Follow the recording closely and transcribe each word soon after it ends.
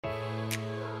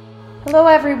Hello,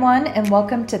 everyone, and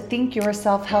welcome to Think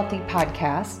Yourself Healthy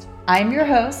podcast. I'm your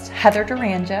host, Heather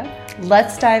Duranja.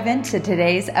 Let's dive into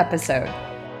today's episode.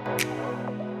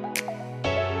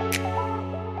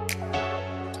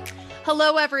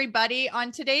 Hello, everybody.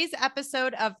 On today's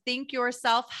episode of Think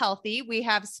Yourself Healthy, we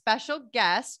have special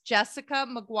guest, Jessica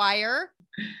McGuire.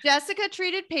 Jessica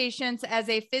treated patients as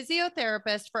a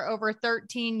physiotherapist for over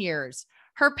 13 years.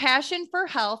 Her passion for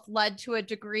health led to a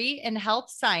degree in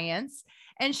health science,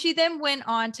 and she then went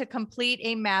on to complete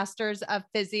a master's of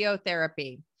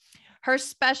physiotherapy. Her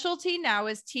specialty now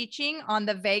is teaching on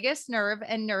the vagus nerve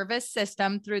and nervous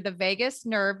system through the Vagus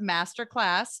Nerve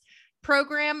Masterclass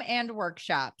program and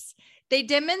workshops. They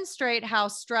demonstrate how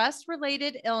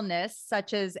stress-related illness,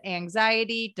 such as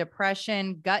anxiety,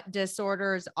 depression, gut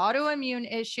disorders,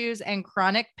 autoimmune issues, and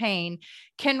chronic pain,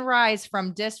 can rise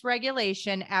from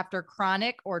dysregulation after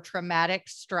chronic or traumatic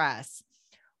stress.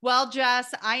 Well,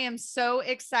 Jess, I am so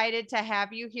excited to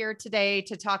have you here today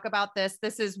to talk about this.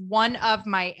 This is one of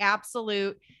my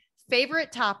absolute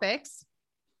favorite topics.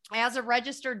 As a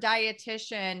registered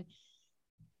dietitian,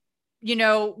 you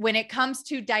know, when it comes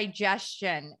to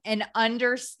digestion and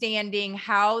understanding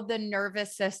how the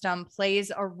nervous system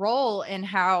plays a role in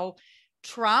how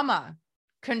trauma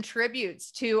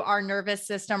contributes to our nervous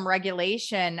system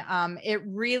regulation, it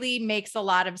really makes a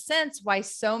lot of sense why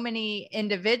so many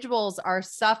individuals are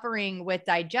suffering with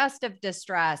digestive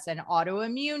distress and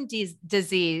autoimmune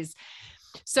disease.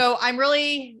 So I'm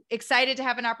really excited to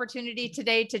have an opportunity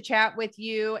today to chat with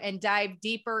you and dive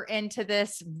deeper into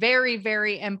this very,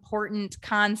 very important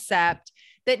concept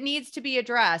that needs to be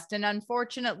addressed. And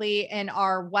unfortunately, in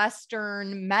our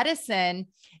Western medicine,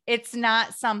 it's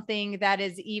not something that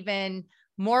is even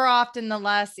more often than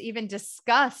less even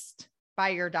discussed by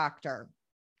your doctor.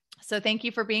 So thank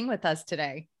you for being with us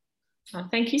today. Oh,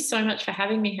 thank you so much for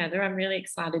having me, Heather. I'm really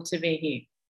excited to be here.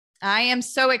 I am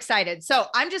so excited. So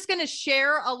I'm just going to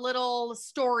share a little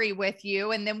story with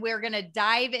you, and then we're going to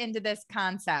dive into this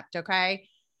concept. Okay.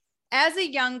 As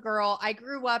a young girl, I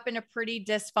grew up in a pretty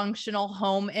dysfunctional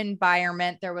home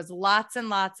environment. There was lots and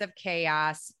lots of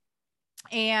chaos.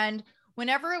 And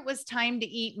whenever it was time to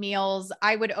eat meals,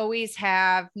 I would always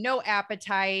have no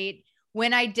appetite.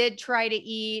 When I did try to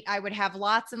eat, I would have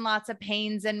lots and lots of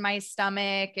pains in my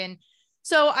stomach. And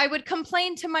so I would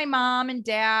complain to my mom and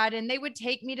dad, and they would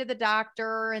take me to the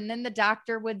doctor. And then the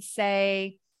doctor would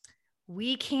say,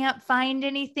 "We can't find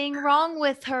anything wrong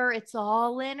with her. It's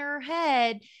all in her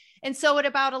head." And so at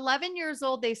about 11 years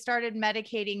old, they started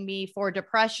medicating me for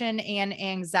depression and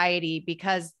anxiety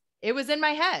because it was in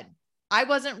my head. I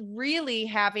wasn't really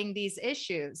having these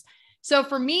issues. So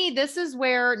for me, this is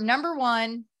where, number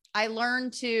one, I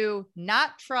learned to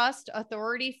not trust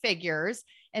authority figures.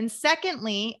 And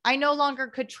secondly, I no longer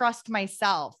could trust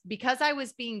myself because I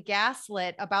was being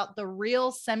gaslit about the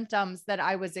real symptoms that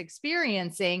I was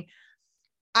experiencing.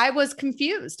 I was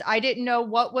confused. I didn't know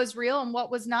what was real and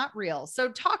what was not real. So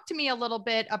talk to me a little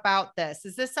bit about this.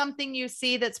 Is this something you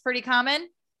see that's pretty common?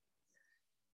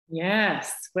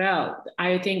 Yes. Well,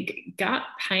 I think gut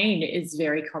pain is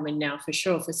very common now for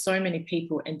sure for so many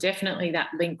people, and definitely that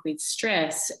link with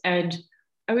stress. And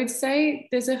I would say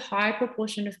there's a high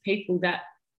proportion of people that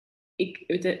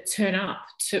turn up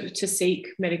to seek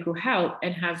medical help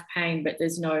and have pain, but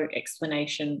there's no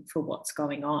explanation for what's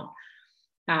going on.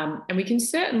 And we can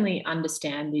certainly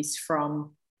understand this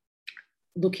from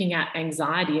looking at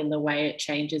anxiety and the way it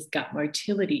changes gut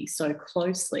motility so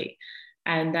closely,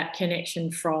 and that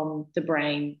connection from the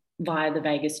brain via the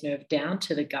vagus nerve down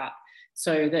to the gut,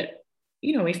 so that,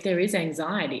 you know, if there is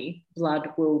anxiety, blood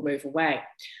will move away.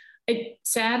 It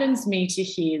saddens me to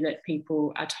hear that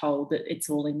people are told that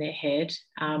it's all in their head.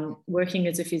 Working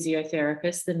as a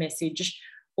physiotherapist, the message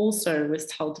also was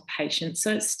told to patients.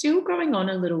 So it's still going on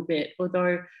a little bit,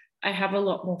 although I have a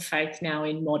lot more faith now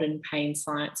in modern pain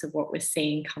science of what we're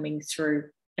seeing coming through,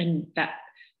 and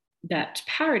that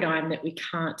paradigm that we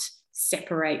can't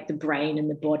separate the brain and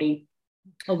the body,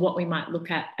 or what we might look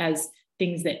at as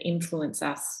things that influence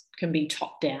us can be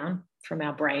top down, from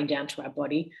our brain down to our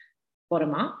body,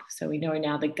 bottom up. So we know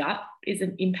now the gut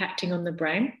isn't impacting on the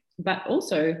brain, but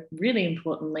also really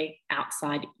importantly,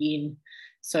 outside in.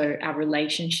 So our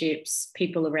relationships,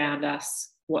 people around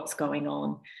us, what's going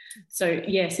on. So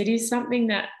yes, it is something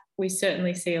that we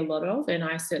certainly see a lot of. And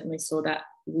I certainly saw that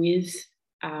with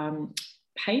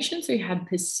patients who had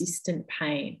persistent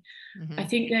pain. Mm-hmm. I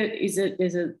think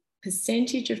there's a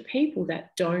percentage of people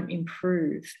that don't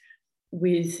improve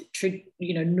with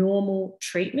normal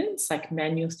treatments like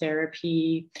manual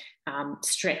therapy,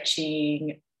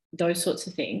 stretching, those sorts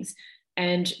of things.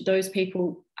 And those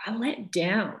people are let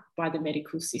down by the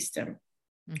medical system.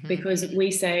 because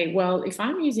we say, well, if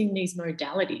I'm using these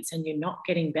modalities and you're not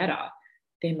getting better,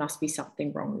 there must be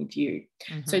something wrong with you.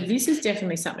 So this is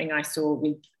definitely something I saw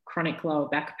with chronic lower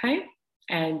back pain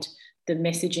and the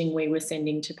messaging we were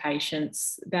sending to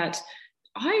patients that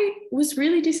I was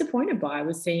really disappointed by. I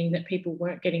was seeing that people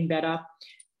weren't getting better.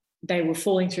 They were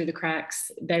falling through the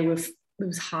cracks. It was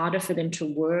harder for them to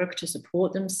work, to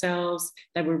support themselves.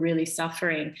 They were really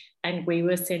suffering. And we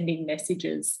were sending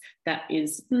messages that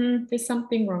is, there's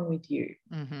something wrong with you.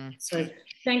 So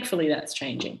thankfully that's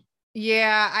changing.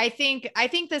 Yeah, I think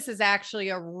this is actually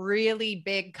a really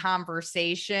big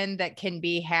conversation that can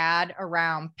be had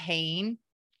around pain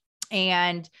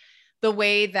and the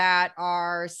way that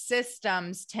our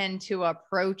systems tend to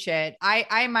approach it.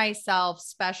 I myself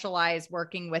specialize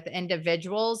working with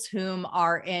individuals whom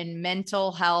are in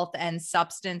mental health and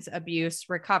substance abuse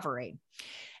recovery.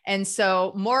 And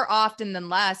so more often than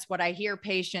less, what I hear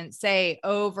patients say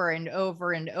over and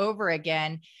over and over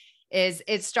again is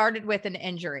it started with an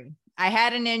injury. I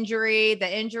had an injury.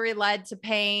 The injury led to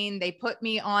pain. They put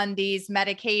me on these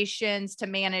medications to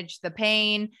manage the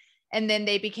pain, and then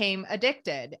they became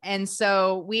addicted. And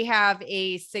so we have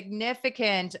a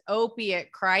significant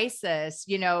opiate crisis.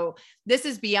 You know, this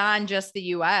is beyond just the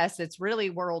US. It's really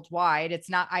worldwide. It's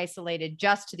not isolated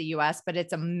just to the US, but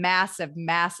it's a massive,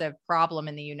 massive problem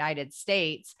in the United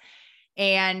States.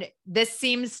 And this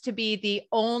seems to be the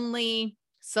only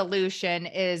solution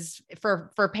is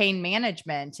for pain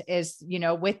management is, you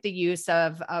know, with the use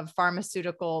of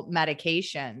pharmaceutical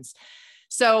medications.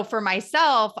 So for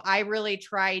myself, I really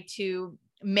try to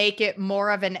make it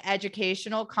more of an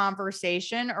educational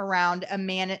conversation around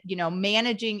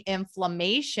managing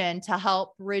inflammation to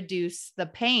help reduce the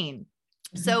pain.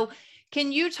 So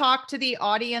can you talk to the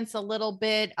audience a little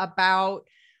bit about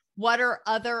what are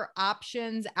other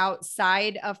options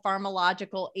outside of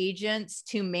pharmacological agents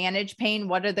to manage pain?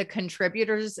 What are the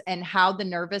contributors and how the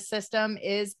nervous system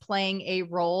is playing a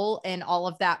role in all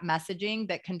of that messaging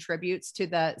that contributes to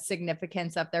the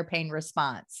significance of their pain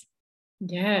response?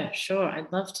 Yeah, sure.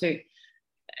 I'd love to.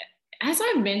 As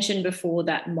I mentioned before,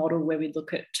 that model where we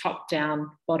look at top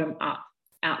down, bottom up,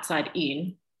 outside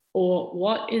in, or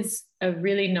what is a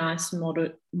really nice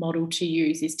model to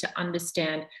use is to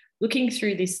understand looking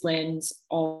through this lens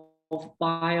of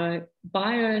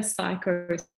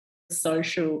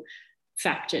biopsychosocial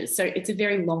factors. So it's a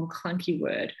very long, clunky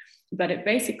word, but it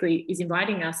basically is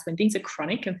inviting us when things are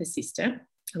chronic and persistent.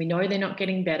 We know they're not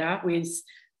getting better with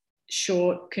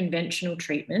short conventional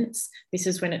treatments. This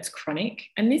is when it's chronic.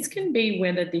 And this can be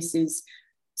whether this is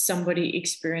somebody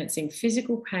experiencing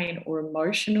physical pain or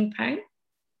emotional pain.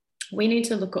 We need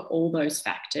to look at all those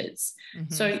factors.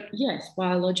 So yes,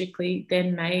 biologically, there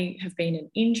may have been an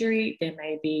injury, there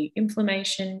may be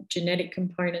inflammation, genetic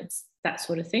components, that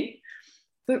sort of thing.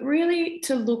 But really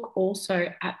to look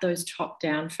also at those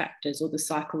top-down factors or the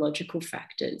psychological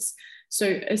factors.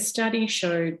 So a study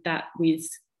showed that with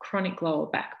chronic lower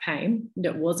back pain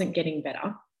that wasn't getting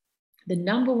better, the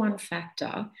number one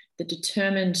factor that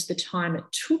determined the time it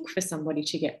took for somebody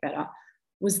to get better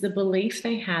was the belief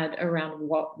they had around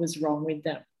what was wrong with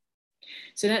them.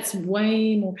 So that's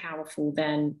way more powerful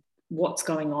than what's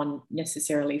going on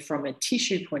necessarily from a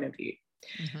tissue point of view.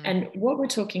 And what we're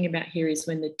talking about here is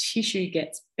when the tissue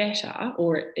gets better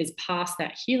or is past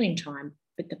that healing time,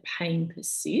 but the pain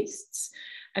persists.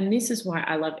 And this is why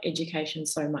I love education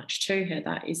so much too,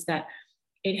 Heather, is that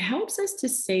it helps us to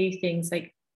see things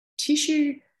like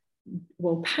tissue,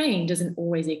 well, pain doesn't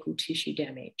always equal tissue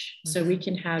damage. So we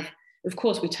can have, of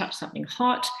course, we touch something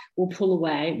hot, we'll pull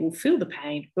away, we'll feel the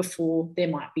pain before there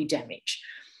might be damage.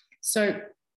 So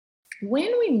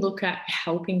when we look at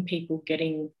helping people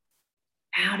getting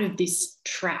out of this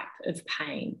trap of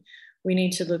pain, we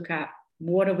need to look at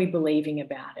what are we believing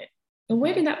about it? And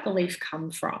where did that belief come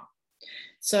from?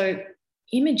 So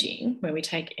imaging, where we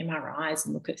take MRIs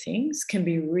and look at things, can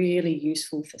be really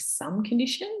useful for some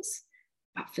conditions.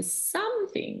 But for some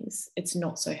things, it's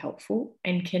not so helpful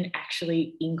and can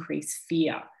actually increase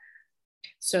fear.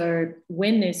 So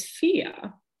when there's fear,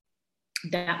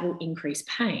 that will increase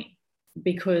pain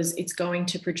because it's going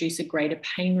to produce a greater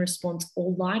pain response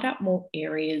or light up more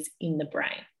areas in the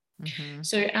brain.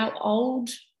 So our old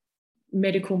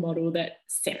medical model that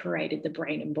separated the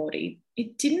brain and body,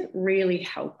 it didn't really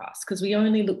help us because we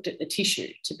only looked at the tissue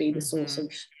to be the source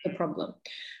of the problem.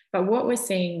 But what we're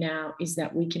seeing now is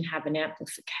that we can have an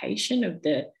amplification of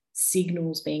the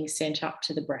signals being sent up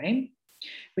to the brain.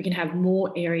 We can have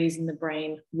more areas in the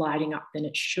brain lighting up than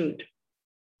it should.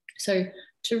 So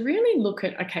to really look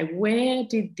at, okay, where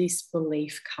did this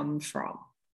belief come from?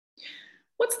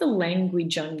 what's the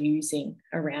language I'm using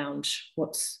around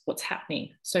what's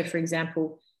happening? So, for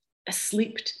example, a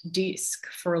slipped disc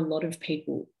for a lot of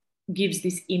people gives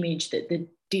this image that the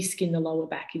disc in the lower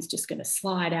back is just going to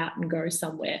slide out and go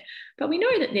somewhere. But we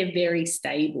know that they're very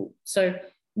stable. So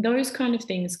those kind of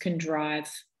things can drive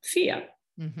fear.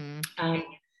 And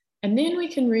then we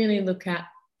can really look at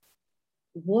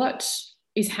what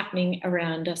is happening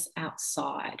around us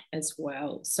outside as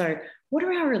well. So what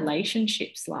are our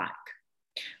relationships like?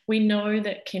 We know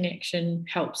that connection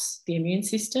helps the immune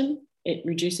system. It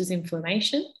reduces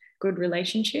inflammation, good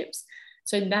relationships.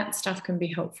 So that stuff can be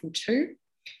helpful too.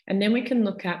 And then we can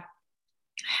look at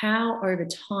how over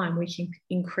time we can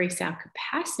increase our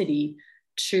capacity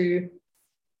to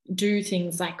do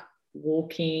things like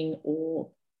walking or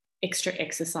extra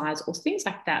exercise or things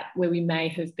like that, where we may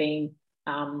have been,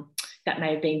 that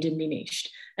may have been diminished.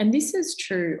 And this is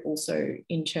true also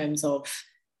in terms of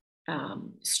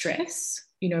stress.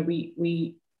 You know,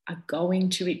 we are going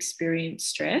to experience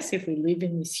stress if we live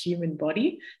in this human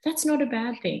body. That's not a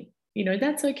bad thing. You know,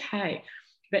 that's okay.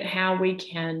 But how we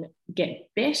can get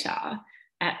better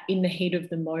at, in the heat of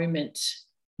the moment,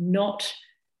 not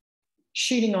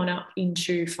shooting on up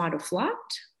into fight or flight,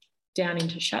 down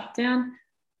into shutdown,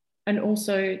 and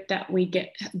also that we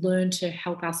learn to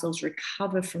help ourselves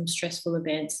recover from stressful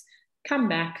events, come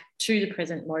back to the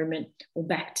present moment or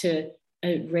back to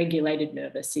a regulated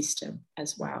nervous system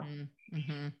as well.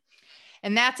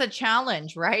 And that's a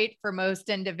challenge, right? For most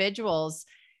individuals.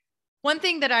 One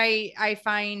thing that I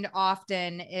find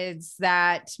often is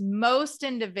that most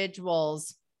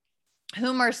individuals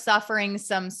whom are suffering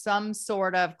some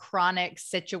sort of chronic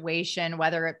situation,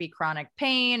 whether it be chronic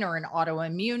pain or an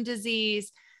autoimmune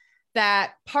disease,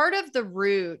 that part of the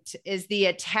root is the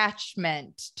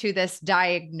attachment to this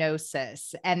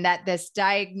diagnosis, and that this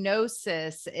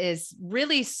diagnosis is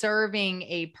really serving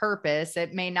a purpose.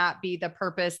 It may not be the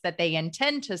purpose that they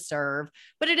intend to serve,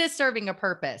 but it is serving a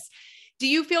purpose. Do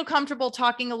you feel comfortable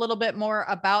talking a little bit more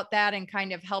about that and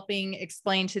kind of helping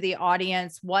explain to the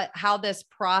audience how this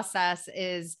process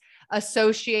is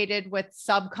associated with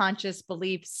subconscious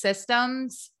belief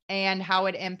systems and how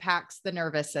it impacts the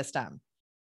nervous system?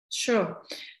 Sure.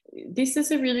 This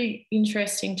is a really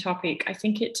interesting topic. I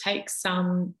think it takes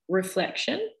some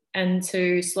reflection and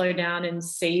to slow down and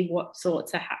see what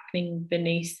thoughts are happening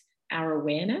beneath our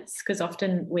awareness, because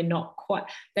often we're not quite,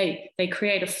 they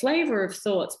create a flavor of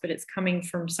thoughts, but it's coming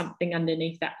from something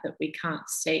underneath that we can't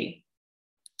see.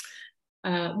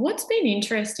 What's been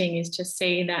interesting is to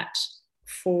see that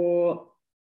for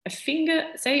a finger,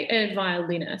 say a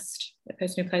violinist, a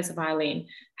person who plays a violin,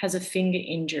 has a finger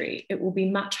injury, it will be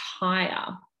much higher,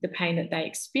 the pain that they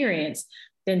experience,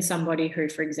 than somebody who,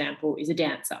 for example, is a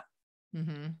dancer.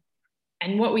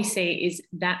 And what we see is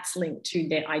that's linked to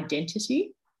their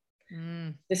identity,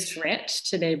 the threat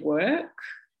to their work,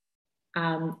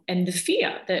 and the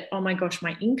fear that, oh my gosh,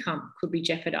 my income could be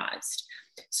jeopardized.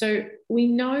 So we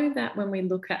know that when we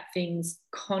look at things,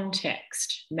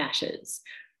 context matters.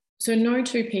 So no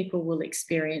two people will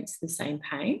experience the same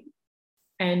pain.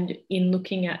 And in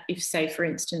looking at if, say, for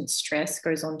instance, stress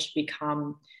goes on to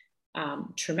become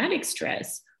traumatic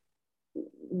stress,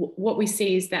 what we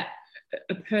see is that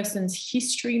a person's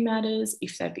history matters.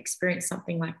 If they've experienced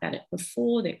something like that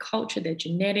before, their culture, their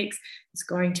genetics is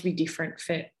going to be different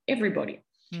for everybody.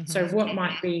 So what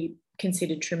might be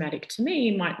considered traumatic to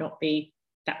me might not be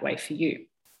that way for you.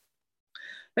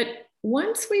 But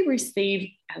once we receive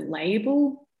a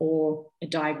label or a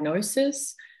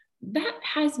diagnosis, that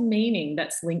has meaning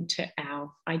that's linked to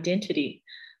our identity.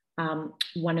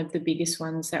 One of the biggest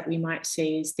ones that we might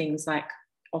see is things like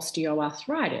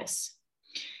osteoarthritis.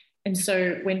 And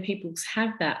so when people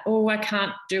have that, oh, I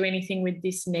can't do anything with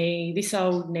this knee, this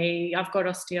old knee, I've got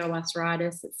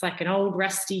osteoarthritis, it's like an old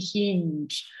rusty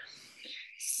hinge.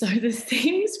 So the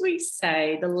things we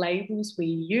say, the labels we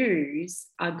use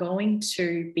are going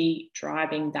to be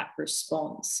driving that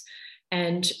response.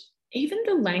 And even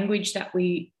the language that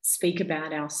we speak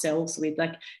about ourselves with,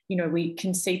 like, you know, we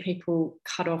can see people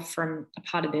cut off from a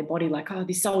part of their body, like, oh,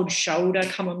 this old shoulder,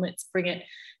 come on, let's bring it.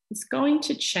 It's going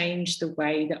to change the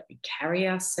way that we carry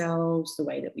ourselves, the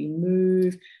way that we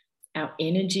move, our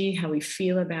energy, how we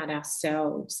feel about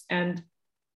ourselves. And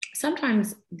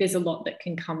sometimes there's a lot that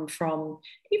can come from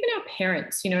even our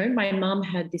parents. You know, my mum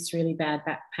had this really bad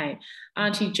back pain.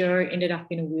 Auntie Jo ended up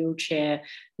in a wheelchair.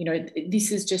 You know,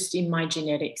 this is just in my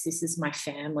genetics. This is my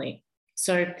family.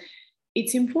 So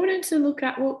it's important to look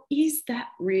at, well, is that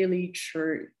really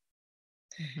true?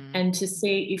 And to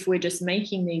see if we're just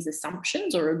making these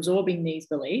assumptions or absorbing these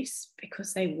beliefs,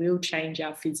 because they will change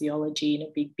our physiology in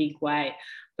a big, big way.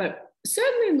 But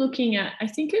certainly looking at, I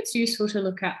think it's useful to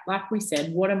look at, like we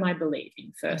said, what am I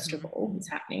believing, first of Mm-hmm. all, is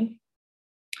happening?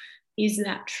 Is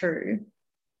that true?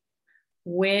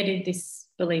 Where did this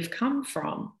belief come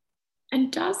from?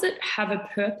 And does it have a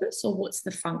purpose, or what's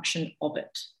the function of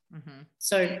it? Mm-hmm.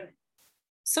 So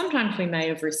sometimes we may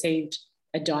have received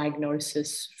a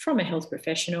diagnosis from a health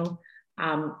professional.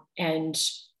 And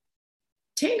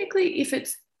technically, if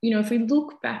it's, if we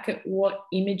look back at what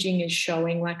imaging is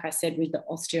showing, like I said, with the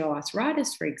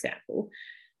osteoarthritis, for example,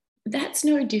 that's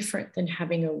no different than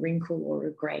having a wrinkle or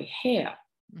a grey hair.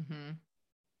 Mm-hmm.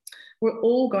 We're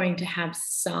all going to have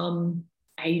some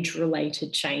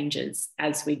age-related changes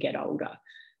as we get older.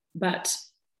 But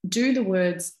do the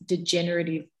words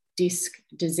degenerative disc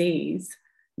disease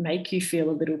make you feel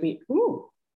a little bit, ooh?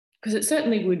 Because it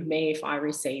certainly would me if I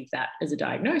received that as a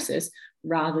diagnosis,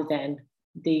 rather than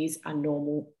these are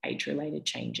normal age-related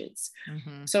changes.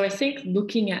 Mm-hmm. So I think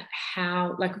looking at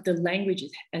how, like, the language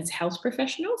as health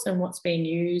professionals and what's being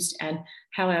used, and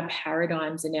how our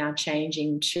paradigms are now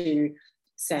changing to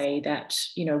say that,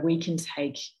 we can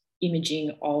take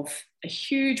imaging of a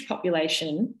huge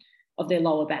population of their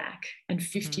lower back, and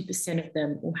 50% of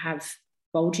them will have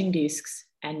bulging discs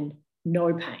and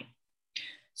no pain.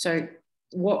 So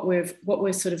what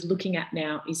we're sort of looking at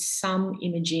now is some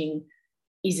imaging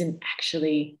isn't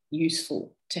actually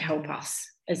useful to help us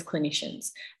as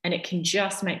clinicians, and it can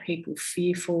just make people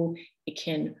fearful. It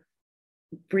can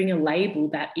bring a label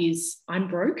that is, I'm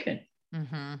broken.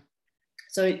 Mm-hmm.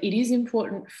 So it is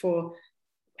important for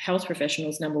health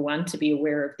professionals, number one, to be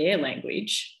aware of their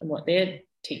language and what they're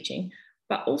teaching,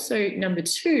 but also number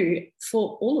two,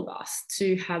 for all of us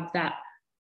to have that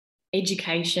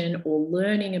education or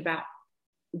learning about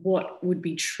what would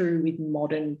be true with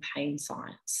modern pain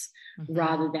science,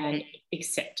 rather than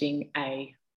accepting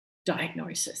a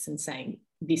diagnosis and saying,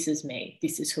 this is me,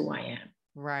 this is who I am.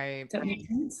 Right. Does that make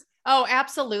sense? Oh,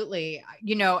 absolutely.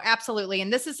 Absolutely.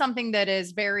 And this is something that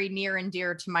is very near and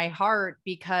dear to my heart,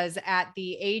 because at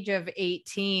the age of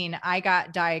 18, I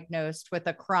got diagnosed with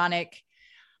a chronic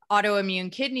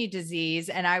autoimmune kidney disease.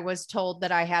 And I was told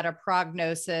that I had a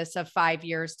prognosis of 5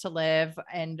 years to live,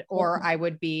 or I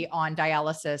would be on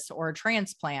dialysis or a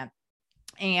transplant.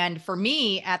 And for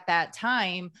me at that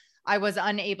time, I was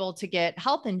unable to get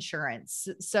health insurance.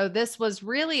 So this was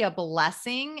really a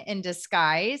blessing in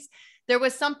disguise. There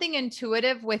was something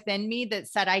intuitive within me that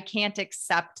said, I can't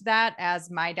accept that as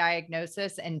my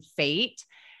diagnosis and fate.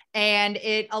 And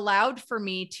it allowed for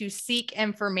me to seek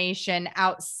information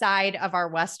outside of our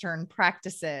Western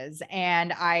practices.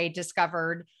 And I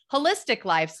discovered holistic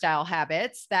lifestyle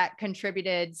habits that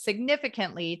contributed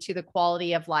significantly to the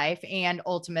quality of life and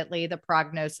ultimately the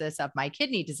prognosis of my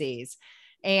kidney disease.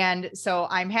 And so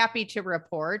I'm happy to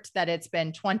report that it's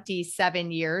been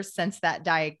 27 years since that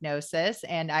diagnosis,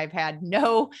 and I've had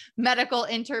no medical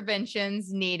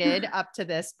interventions needed up to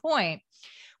this point,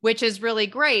 which is really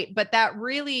great. But that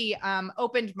really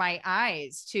opened my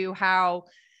eyes to how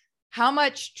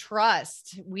much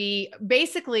trust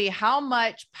how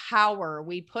much power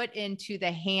we put into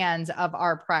the hands of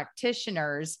our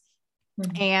practitioners.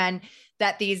 Mm-hmm. And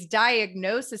that these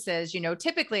diagnoses,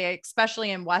 typically,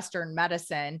 especially in Western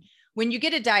medicine, when you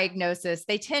get a diagnosis,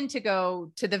 they tend to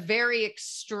go to the very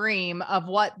extreme of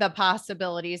what the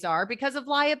possibilities are because of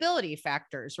liability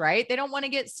factors, right? They don't want to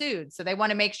get sued. So they want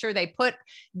to make sure they put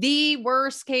the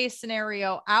worst case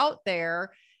scenario out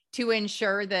there to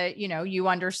ensure that, you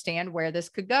understand where this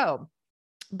could go.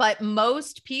 But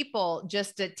most people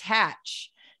just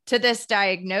attach to this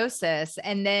diagnosis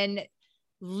and then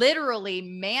literally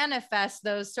manifest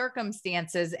those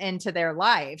circumstances into their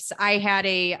lives. I had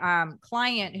a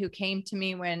client who came to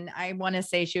me when I want to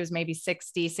say she was maybe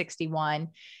 60, 61.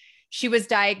 She was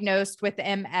diagnosed with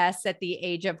MS at the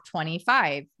age of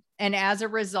 25. And as a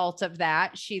result of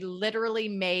that, she literally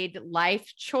made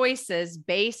life choices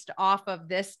based off of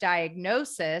this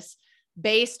diagnosis,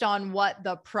 based on what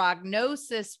the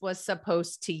prognosis was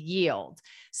supposed to yield.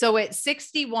 So at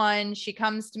 61, she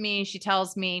comes to me, she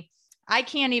tells me, I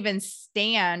can't even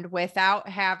stand without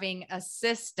having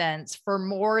assistance for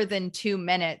more than 2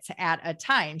 minutes at a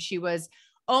time. She was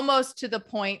almost to the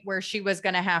point where she was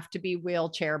going to have to be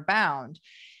wheelchair bound.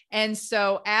 And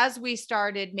so as we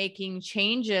started making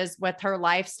changes with her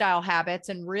lifestyle habits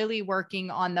and really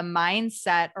working on the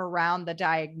mindset around the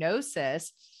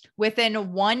diagnosis,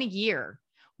 within 1 year,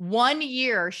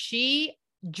 she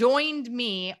joined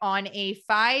me on a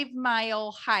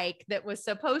 5-mile hike that was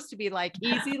supposed to be like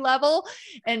easy level.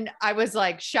 And I was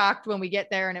like shocked when we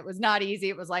get there, and it was not easy.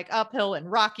 It was like uphill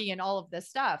and rocky and all of this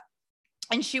stuff.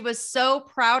 And she was so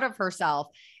proud of herself.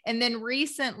 And then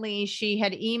recently she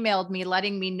had emailed me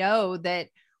letting me know that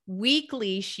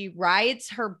weekly, she rides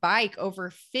her bike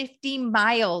over 50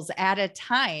 miles at a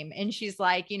time. And she's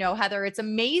like, Heather, it's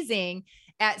amazing.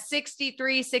 At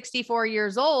 63, 64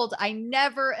 years old, I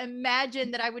never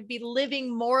imagined that I would be living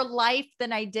more life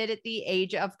than I did at the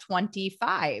age of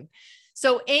 25.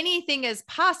 So anything is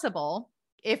possible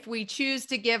if we choose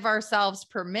to give ourselves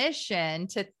permission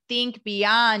to think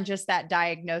beyond just that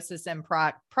diagnosis and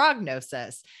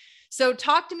prognosis. So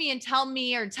talk to me and tell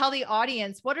me, or tell the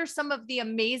audience, what are some of the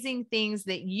amazing things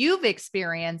that you've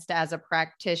experienced as a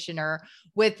practitioner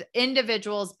with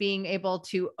individuals being able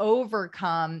to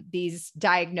overcome these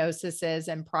diagnoses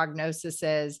and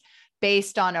prognoses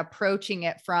based on approaching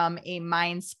it from a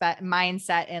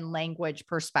mindset and language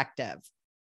perspective?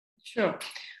 Sure.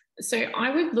 So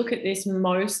I would look at this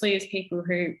mostly as people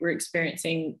who were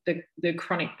experiencing the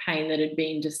chronic pain that had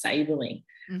been disabling.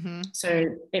 Mm-hmm.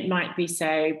 So it might be,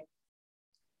 say,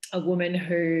 a woman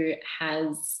who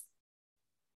has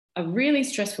a really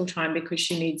stressful time because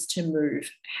she needs to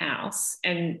move house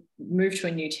and move to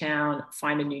a new town,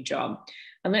 find a new job.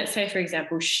 And let's say, for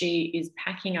example, she is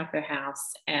packing up her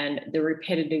house and the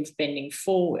repetitive bending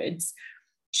forwards,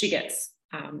 she gets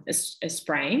a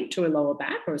sprain to a lower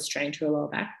back, or a strain to a lower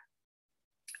back.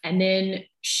 And then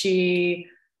she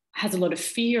has a lot of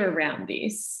fear around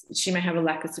this. She may have a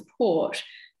lack of support.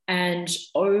 And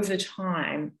over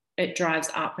time, it drives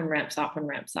up and ramps up and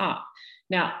ramps up.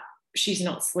 Now, she's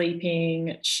not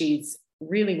sleeping. She's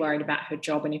really worried about her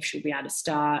job and if she'll be able to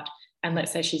start. And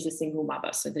let's say she's a single mother,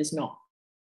 so there's not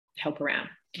help around.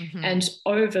 Mm-hmm. And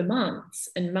over months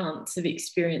and months of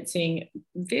experiencing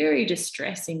very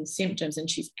distressing symptoms, and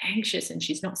she's anxious and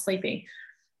she's not sleeping,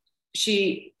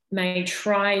 she may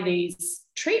try these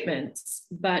treatments,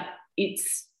 but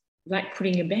it's like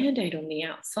putting a Band-Aid on the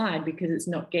outside because it's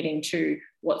not getting to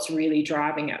what's really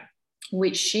driving it,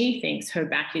 which she thinks her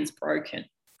back is broken.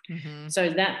 Mm-hmm. So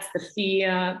that's the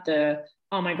fear,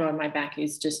 oh my God, my back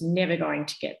is just never going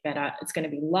to get better. It's going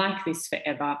to be like this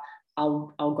forever.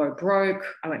 I'll go broke.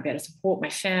 I won't be able to support my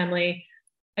family.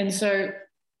 And so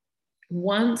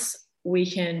once we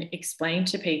can explain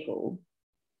to people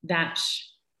that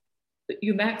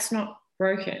your back's not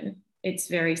broken, it's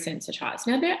very sensitized.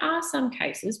 Now, there are some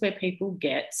cases where people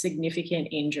get significant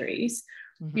injuries,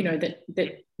 mm-hmm.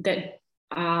 that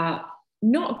are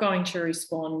not going to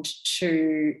respond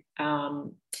to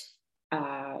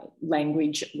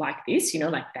language like this,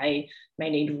 like they may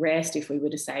need rest. If we were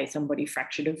to say somebody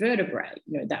fractured a vertebrae,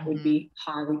 that would be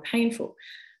highly painful.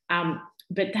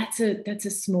 But that's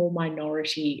a small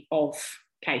minority of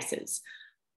cases.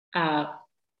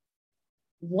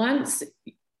 Once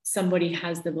somebody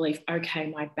has the belief, okay,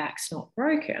 my back's not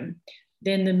broken,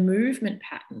 then the movement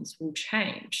patterns will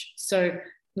change. So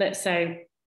let's say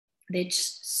they're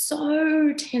just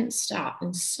so tensed up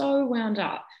and so wound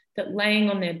up that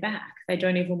laying on their back, they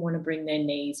don't even want to bring their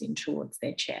knees in towards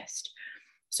their chest.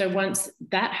 So once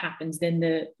that happens, then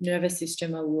the nervous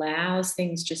system allows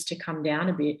things just to come down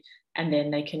a bit, and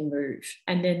then they can move,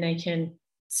 and then they can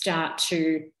start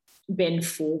to bend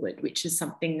forward, which is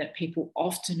something that people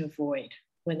often avoid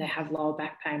when they have lower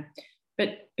back pain.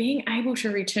 But being able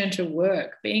to return to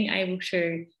work, being able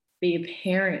to be a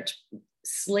parent,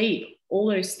 sleep, all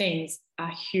those things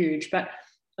are huge. But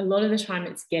a lot of the time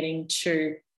it's getting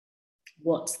to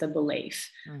what's the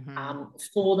belief, mm-hmm.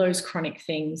 For those chronic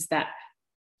things that,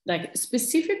 like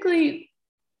specifically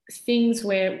things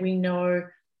where we know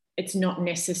it's not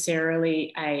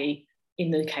necessarily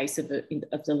in the case of the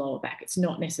lower back, it's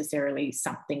not necessarily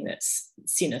something that's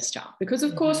sinister, because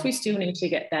of course we still need to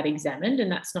get that examined,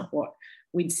 and that's not what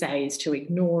we'd say is to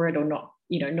ignore it or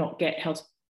not get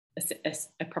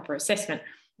a proper assessment.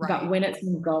 Right. But when it's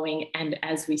ongoing, and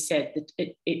as we said,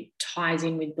 it ties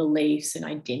in with beliefs and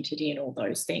identity and all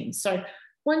those things. So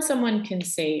when someone can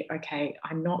see, okay,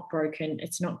 I'm not broken,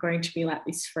 it's not going to be like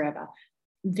this forever,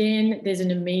 then there's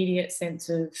an immediate sense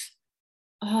of,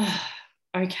 oh,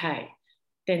 okay,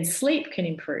 then sleep can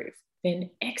improve,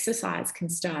 then exercise can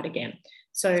start again.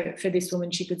 So for this woman,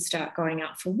 she could start going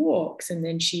out for walks, and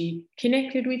then she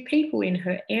connected with people in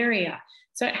her area.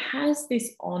 So it has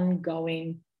this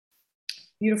ongoing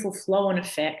beautiful flow-on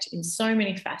effect in so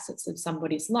many facets of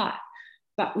somebody's life.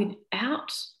 But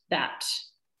without that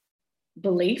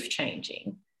belief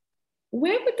changing,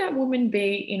 where would that woman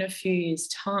be in a few years'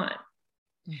 time?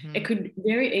 Mm-hmm. It could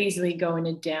very easily go in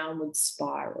a downward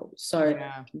spiral. So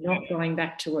not going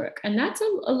back to work. And that's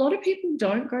a lot of people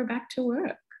don't go back to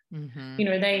work. Mm-hmm.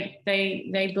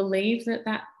 They believe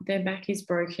that their back is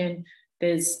broken.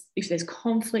 If there's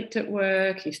conflict at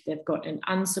work, if they've got an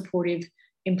unsupportive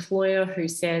employer who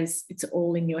says it's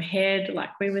all in your head, like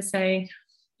we were saying,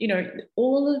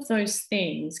 all of those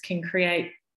things can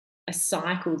create a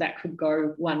cycle that could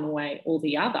go one way or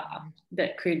the other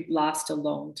that could last a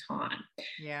long time.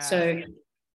 Yeah. So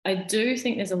I do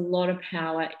think there's a lot of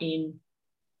power in,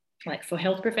 like, for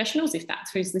health professionals, if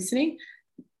that's who's listening,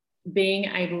 being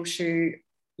able to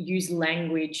use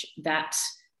language that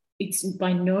it's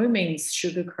by no means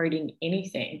sugarcoating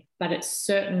anything, but it's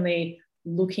certainly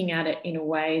looking at it in a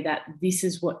way that this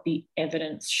is what the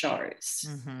evidence shows.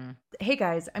 Mm-hmm. Hey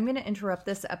guys, I'm going to interrupt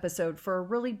this episode for a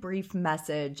really brief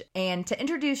message and to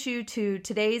introduce you to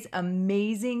today's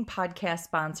amazing podcast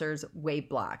sponsors,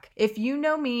 WaveBlock. If you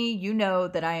know me, you know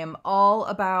that I am all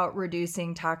about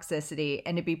reducing toxicity.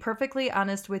 And to be perfectly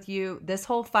honest with you, this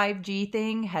whole 5G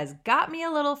thing has got me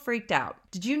a little freaked out.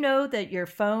 Did you know that your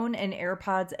phone and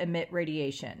AirPods emit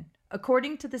radiation?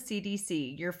 According to the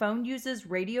CDC, your phone uses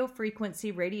radio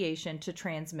frequency radiation to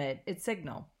transmit its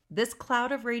signal. This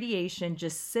cloud of radiation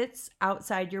just sits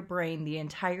outside your brain the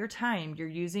entire time you're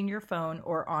using your phone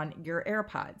or on your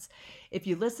AirPods. If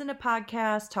you listen to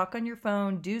podcasts, talk on your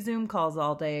phone, do Zoom calls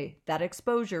all day, that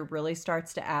exposure really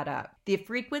starts to add up. The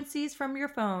frequencies from your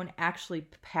phone actually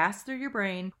pass through your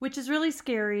brain, which is really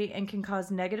scary and can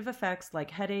cause negative effects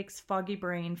like headaches, foggy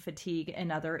brain, fatigue, and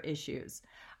other issues.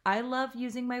 I love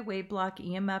using my WaveBlock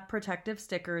EMF protective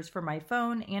stickers for my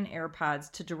phone and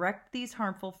AirPods to direct these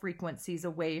harmful frequencies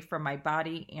away from my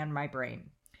body and my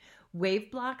brain.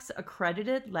 WaveBlock's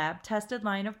accredited lab-tested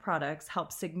line of products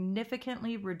helps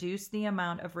significantly reduce the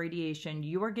amount of radiation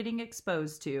you are getting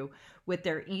exposed to with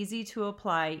their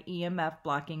easy-to-apply EMF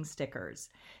blocking stickers.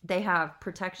 They have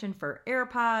protection for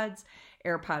AirPods,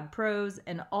 AirPod Pros,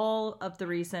 and all of the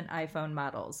recent iPhone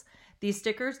models. These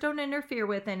stickers don't interfere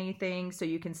with anything, so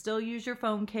you can still use your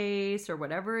phone case or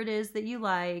whatever it is that you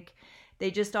like.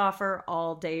 They just offer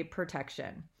all-day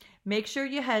protection. Make sure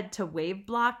you head to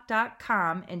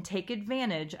waveblock.com and take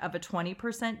advantage of a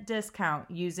 20% discount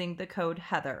using the code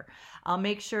Heather. I'll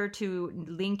make sure to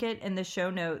link it in the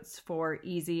show notes for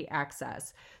easy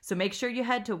access. So make sure you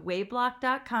head to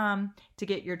waveblock.com to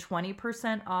get your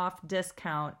 20% off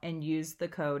discount and use the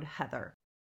code Heather.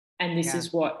 And this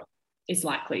is what is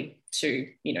likely to,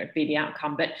 be the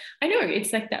outcome. But I know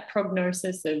it's like that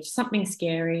prognosis of something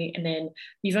scary, and then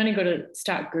you've only got to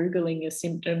start Googling your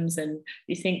symptoms and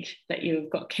you think that you've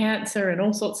got cancer and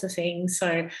all sorts of things.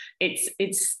 So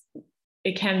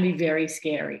it can be very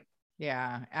scary.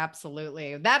 Yeah,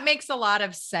 absolutely. That makes a lot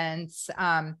of sense.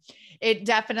 It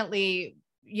definitely,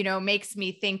 makes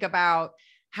me think about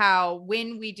how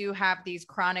when we do have these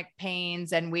chronic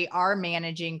pains and we are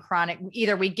managing chronic,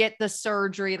 either we get the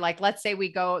surgery, like let's say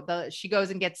she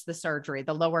goes and gets the surgery,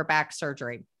 the lower back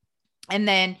surgery, and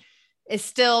then is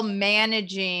still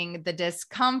managing the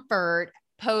discomfort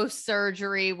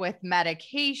post-surgery with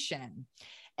medication.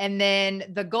 And then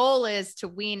the goal is to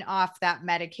wean off that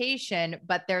medication,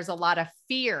 but there's a lot of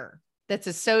fear that's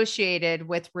associated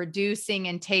with reducing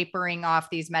and tapering off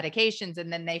these medications.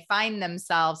 And then they find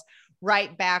themselves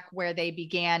right back where they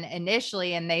began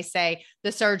initially. And they say,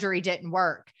 the surgery didn't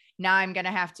work. Now I'm going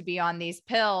to have to be on these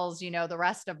pills, the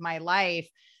rest of my life.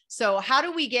 So how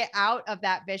do we get out of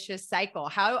that vicious cycle?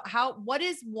 What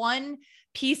is one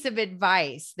piece of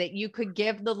advice that you could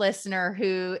give the listener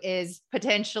who is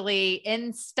potentially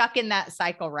stuck in that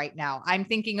cycle right now? I'm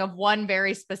thinking of one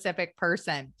very specific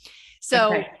person.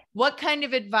 So what kind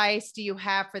of advice do you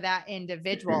have for that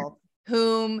individual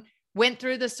whom went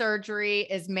through the surgery,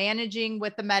 is managing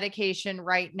with the medication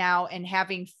right now and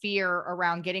having fear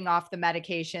around getting off the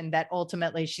medication that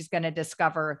ultimately she's going to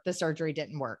discover the surgery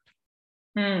didn't work?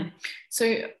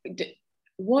 So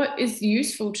what is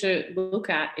useful to look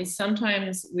at is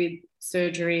sometimes with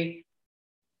surgery,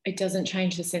 it doesn't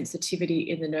change the sensitivity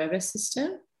in the nervous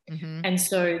system. Mm-hmm. And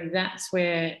so that's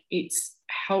where it's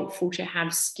helpful to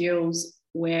have skills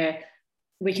where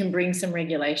we can bring some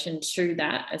regulation to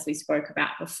that, as we spoke about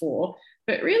before,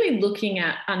 but really looking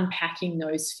at unpacking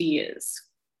those fears.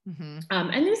 Mm-hmm.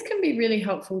 And this can be really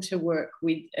helpful to work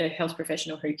with a health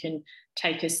professional who can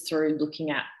take us through looking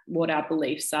at what our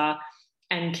beliefs are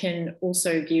and can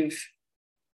also give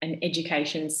an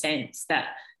education sense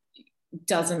that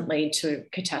doesn't lead to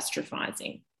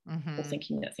catastrophizing or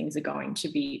thinking that things are going to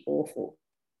be awful.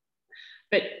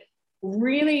 But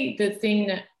really the thing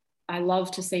that I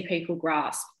love to see people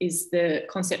grasp is the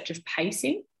concept of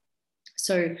pacing.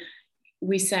 So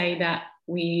we say that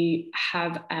we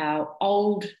have our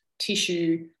old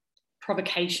tissue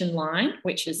provocation line,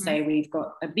 which is say we've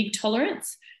got a big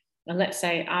tolerance. And let's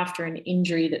say after an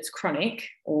injury that's chronic,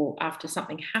 or after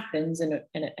something happens and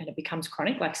it becomes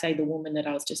chronic, like say the woman that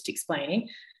I was just explaining,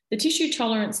 the tissue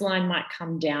tolerance line might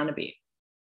come down a bit.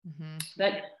 Mm-hmm.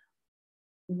 But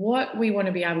what we want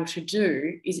to be able to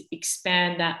do is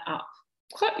expand that up.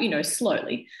 quite,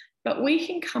 slowly, but we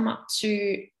can come up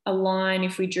to a line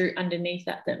if we drew underneath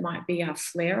that might be our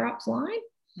flare-up line.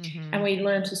 And we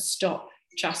learn to stop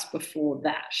just before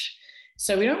that.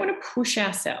 So we don't want to push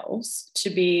ourselves to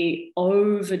be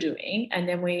overdoing, and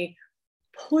then we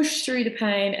push through the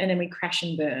pain and then we crash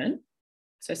and burn.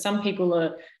 So some people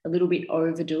are a little bit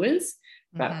overdoers,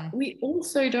 but we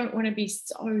also don't want to be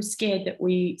so scared that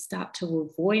we start to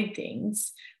avoid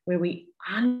things where we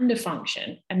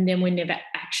underfunction and then we're never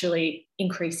actually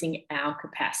increasing our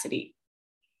capacity.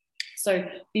 So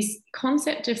this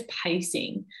concept of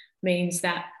pacing means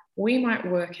that we might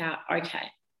work out, okay,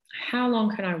 how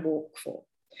long can I walk for?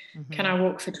 Can I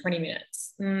walk for 20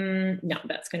 minutes? No,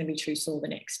 that's going to be too sore the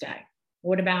next day.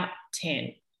 What about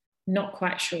 10? Not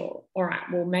quite sure. All right,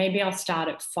 well, maybe I'll start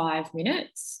at 5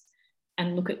 minutes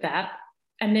and look at that,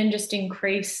 and then just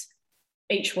increase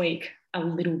each week a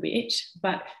little bit.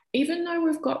 But even though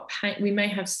we've got pain, we may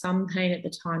have some pain at the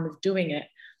time of doing it,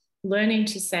 learning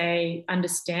to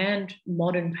understand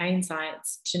modern pain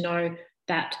science to know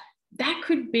that that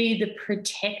could be the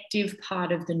protective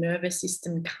part of the nervous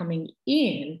system coming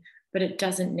in, but it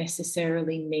doesn't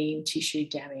necessarily mean tissue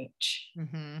damage.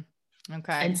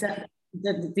 Okay. And so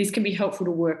this can be helpful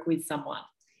to work with someone.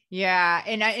 Yeah.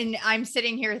 And I'm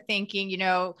sitting here thinking,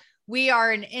 we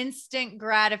are an instant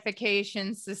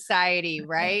gratification society,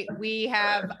 right? We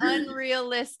have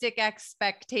unrealistic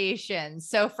expectations.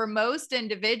 So for most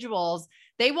individuals,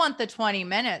 they want the 20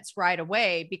 minutes right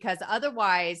away, because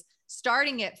otherwise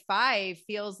starting at 5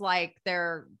 feels like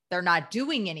they're not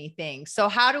doing anything. So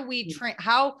how do we train?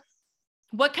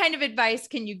 What kind of advice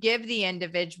can you give the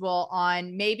individual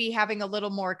on maybe having a little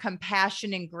more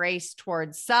compassion and grace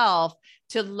towards self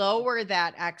to lower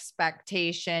that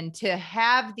expectation, to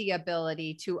have the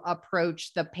ability to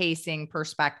approach the pacing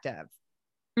perspective?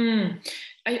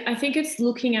 I think it's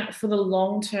looking at, for the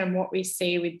long term, what we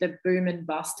see with the boom and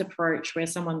bust approach, where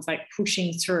someone's like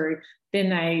pushing through, then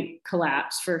they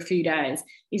collapse for a few days,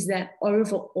 is that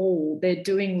overall they're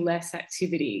doing less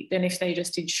activity than if they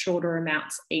just did shorter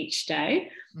amounts each day.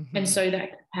 And so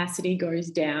that capacity goes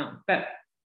down. But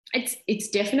it's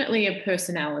definitely a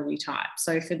personality type.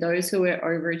 So for those who are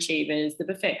overachievers, the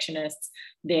perfectionists,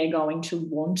 they're going to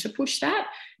want to push that.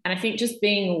 And I think just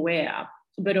being aware,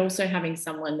 but also having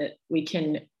someone that we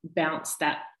can bounce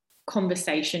that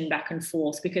conversation back and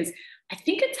forth, because I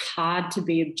think it's hard to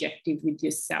be objective with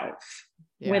yourself,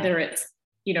 whether it's,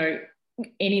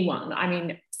 anyone. I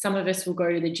mean, some of us will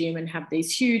go to the gym and have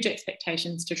these huge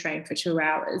expectations to train for 2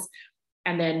 hours,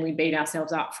 and then we beat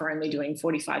ourselves up for only doing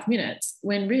 45 minutes,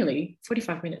 when really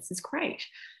 45 minutes is great.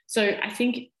 So I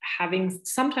think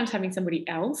sometimes having somebody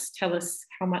else tell us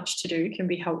how much to do can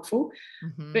be helpful,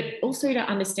 but also to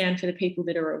understand, for the people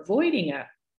that are avoiding it,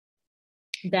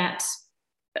 that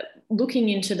looking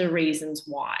into the reasons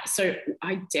why. So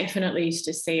I definitely used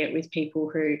to see it with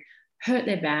people who hurt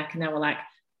their back and they were like,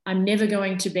 I'm never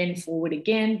going to bend forward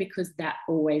again because that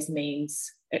always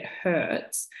means it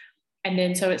hurts. And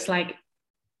then so it's like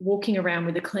walking around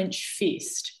with a clenched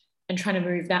fist and trying to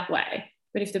move that way.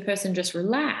 But if the person just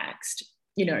relaxed,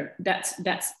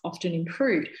 that's often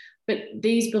improved. But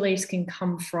these beliefs can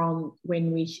come from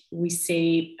when we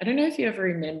see, I don't know if you ever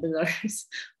remember those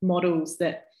models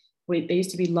that there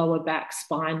used to be lower back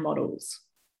spine models,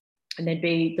 and there'd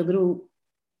be the little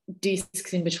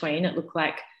discs in between that look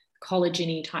like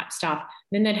collagen-y type stuff.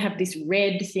 And then they'd have this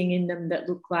red thing in them that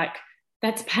looked like,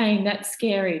 that's pain, that's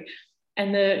scary.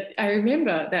 And I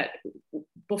remember that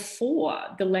before,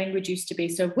 the language used to be,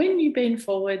 so when you bend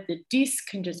forward, the disc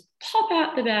can just pop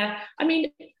out the back. I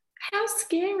mean, how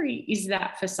scary is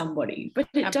that for somebody? But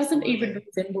it doesn't even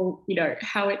resemble,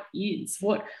 how it is.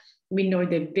 What we know,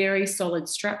 they're very solid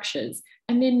structures,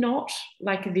 and they're not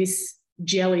like this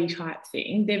jelly type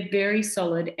thing. They're very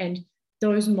solid, and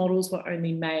those models were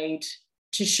only made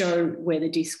to show where the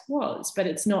disc was, but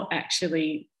it's not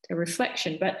actually a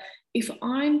reflection. But if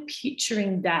I'm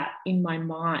picturing that in my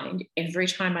mind every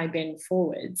time I bend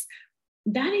forwards,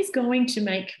 that is going to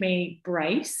make me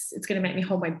brace. It's going to make me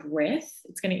hold my breath.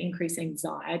 It's going to increase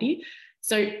anxiety.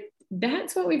 So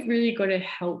that's what we've really got to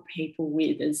help people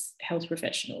with as health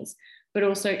professionals. But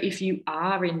also, if you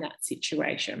are in that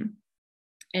situation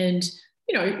and,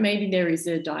 maybe there is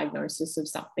a diagnosis of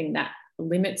something that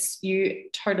limits you,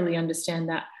 totally understand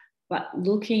that. But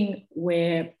looking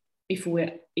where, if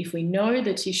we know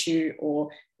the tissue, or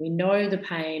we know the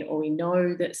pain, or we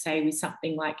know that, say, with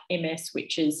something like MS,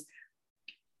 which is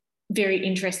very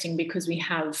interesting because we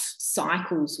have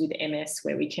cycles with MS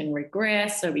where we can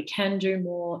regress, so we can do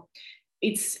more.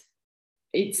 It's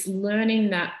learning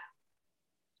that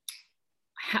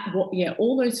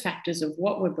all those factors of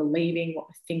what we're believing, what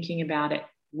we're thinking about it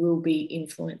will be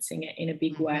influencing it in a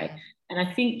big way. And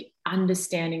I think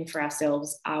understanding for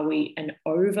ourselves, are we an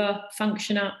over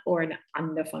functioner or an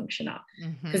under functioner?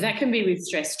 Because that can be with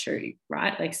stress too,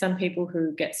 right? Like some people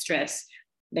who get stressed,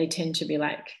 they tend to be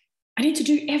like, I need to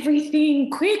do everything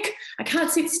quick. I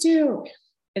can't sit still.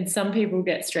 And some people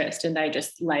get stressed and they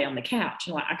just lay on the couch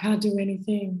and like, I can't do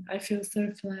anything. I feel so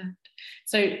flat.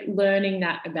 So learning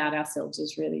that about ourselves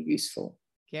is really useful.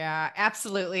 Yeah,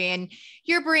 absolutely. And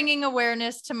you're bringing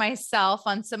awareness to myself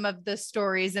on some of the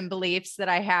stories and beliefs that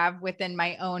I have within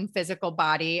my own physical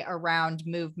body around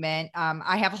movement.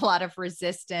 I have a lot of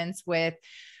resistance with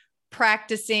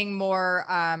practicing more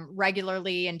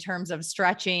regularly in terms of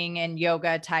stretching and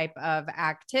yoga type of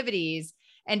activities.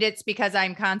 And it's because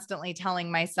I'm constantly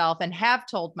telling myself and have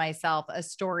told myself a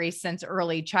story since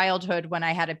early childhood when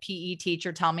I had a PE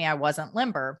teacher tell me I wasn't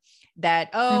limber, that,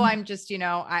 oh, I'm just,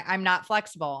 I'm not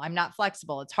flexible. I'm not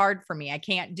flexible. It's hard for me. I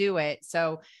can't do it.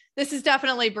 So this is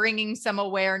definitely bringing some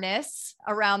awareness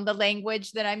around the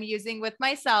language that I'm using with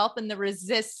myself and the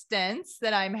resistance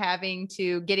that I'm having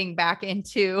to getting back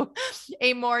into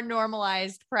a more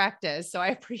normalized practice. So I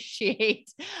appreciate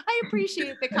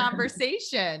the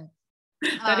conversation.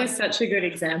 That is such a good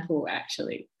example,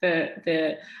 actually.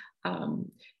 The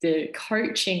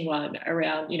coaching one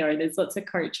around, there's lots of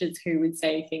coaches who would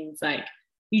say things like,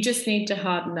 you just need to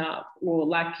harden up, or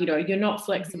like, you're not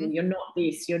flexible, you're not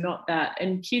this, you're not that.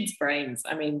 And kids' brains,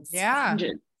 I mean,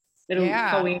 sponges, it'll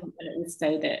go in and it will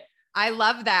stay there. I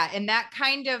love that. And that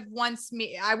kind of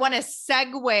I want to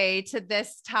segue to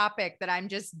this topic that I'm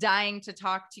just dying to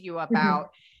talk to you about.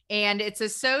 And it's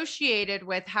associated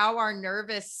with how our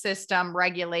nervous system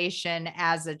regulation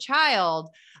as a child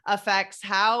affects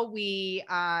how we,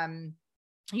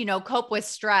 cope with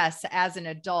stress as an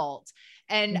adult.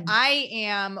 And I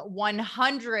am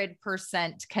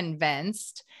 100%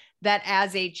 convinced that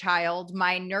as a child,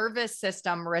 my nervous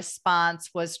system response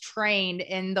was trained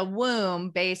in the womb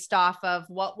based off of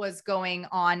what was going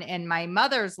on in my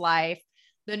mother's life,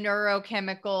 the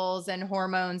neurochemicals and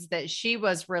hormones that she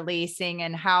was releasing,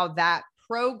 and how that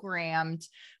programmed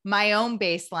my own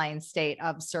baseline state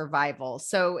of survival.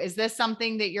 So is this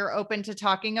something that you're open to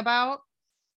talking about?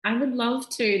 I would love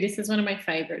to. This is one of my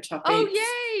favorite topics. Oh,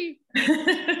 yay.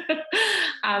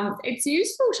 It's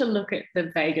useful to look at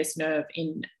the vagus nerve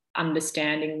in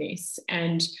understanding this.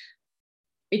 And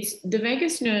the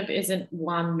vagus nerve isn't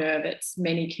one nerve, it's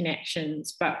many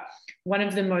connections, but one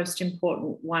of the most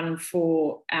important one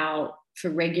for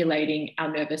regulating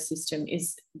our nervous system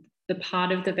is the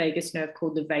part of the vagus nerve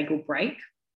called the vagal brake.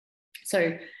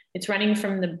 So it's running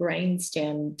from the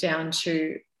brainstem down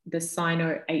to the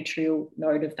sinoatrial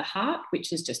node of the heart,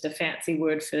 which is just a fancy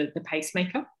word for the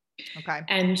pacemaker. Okay.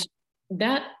 And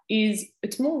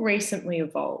it's more recently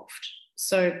evolved.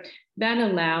 So that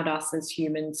allowed us as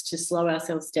humans to slow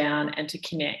ourselves down and to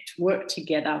connect, work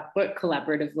together, work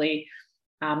collaboratively.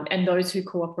 And those who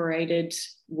cooperated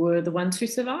were the ones who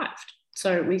survived.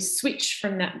 So we switched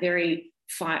from that very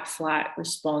fight-flight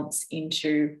response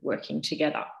into working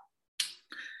together.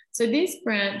 So this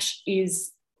branch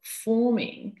is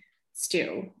forming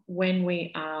still when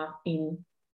we are in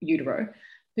utero.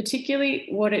 Particularly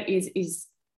what it is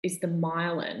the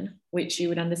myelin, which you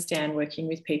would understand working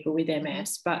with people with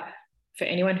MS. But for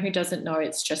anyone who doesn't know,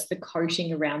 it's just the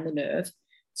coating around the nerve.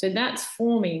 So that's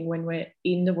forming when we're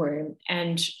in the womb,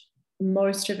 and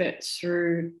most of it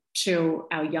through till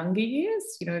our younger years,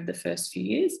 the first few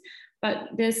years. But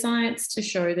there's science to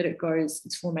show that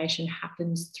its formation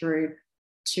happens through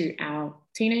to our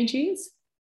teenage years.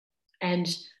 And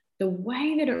the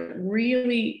way that it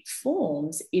really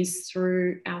forms is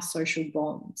through our social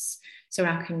bonds, so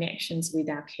our connections with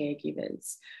our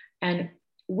caregivers. And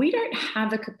we don't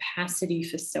have a capacity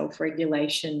for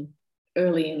self-regulation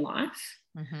early in life.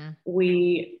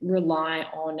 We rely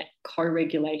on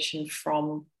co-regulation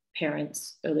from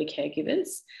parents, early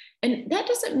caregivers. And that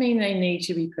doesn't mean they need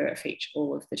to be perfect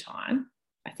all of the time.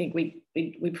 I think we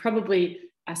probably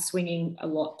are swinging a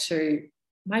lot to,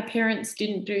 my parents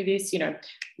didn't do this,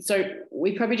 So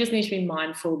we probably just need to be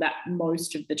mindful that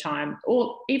most of the time,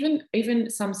 or even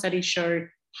some studies show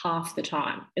half the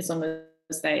time, as long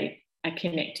as they are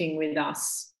connecting with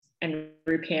us and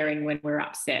repairing when we're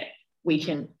upset,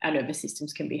 our nervous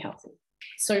systems can be healthy.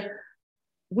 So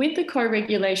with the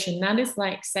co-regulation, that is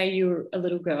like, say you're a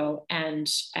little girl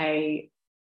and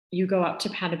you go up to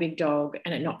pat a big dog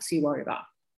and it knocks you over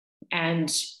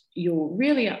and you're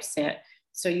really upset.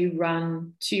 So you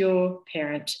run to your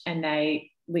parent and they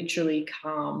literally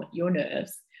calm your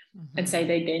nerves and say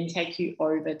they then take you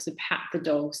over to pat the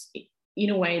dog's in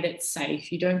a way that's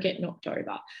safe. You don't get knocked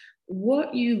over.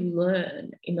 What you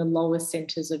learn in the lower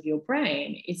centers of your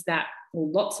brain is that,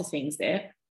 well, lots of things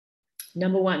there.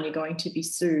 Number one, you're going to be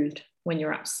soothed when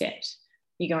you're upset.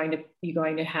 You're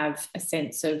going to have a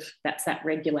sense of that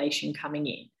regulation coming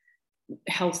in,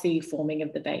 healthy forming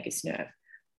of the vagus nerve.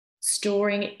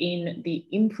 Storing in the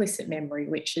implicit memory,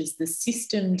 which is the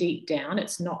system deep down.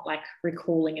 It's not like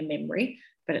recalling a memory,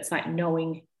 but it's like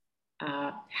knowing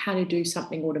how to do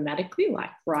something automatically,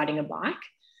 like riding a bike.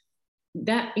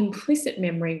 That implicit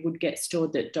memory would get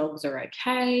stored that dogs are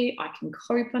okay, I can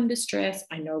cope under stress,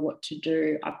 I know what to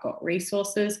do, I've got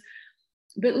resources.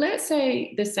 But let's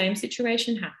say the same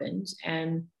situation happens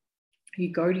and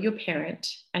you go to your parent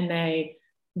and they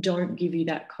don't give you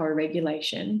that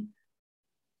co-regulation,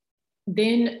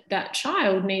 then that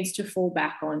child needs to fall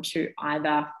back onto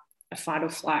either a fight or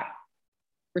flight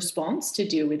response to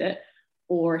deal with it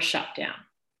or a shutdown.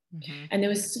 Mm-hmm. And there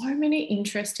were so many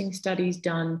interesting studies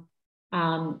done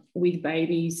with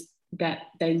babies that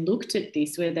they looked at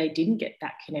this where they didn't get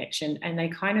that connection and they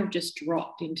kind of just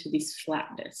dropped into this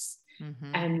flatness.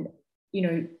 Mm-hmm. And, you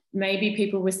know, maybe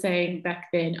people were saying back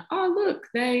then, oh, look,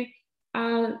 they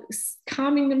are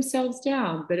calming themselves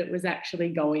down, but it was actually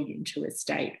going into a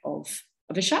state of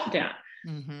a shutdown.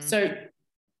 Mm-hmm. So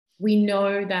we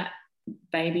know that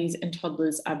babies and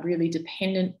toddlers are really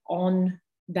dependent on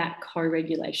that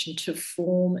co-regulation to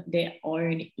form their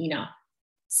own inner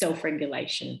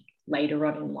self-regulation later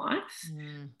on in life.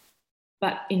 Mm.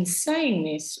 But in saying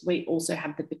this, we also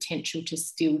have the potential to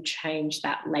still change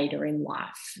that later in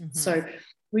life. Mm-hmm. So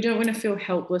we don't want to feel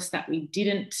helpless that we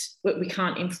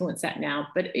can't influence that now,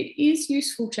 but it is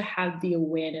useful to have the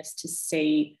awareness to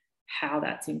see how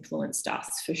that's influenced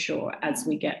us for sure as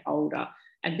we get older,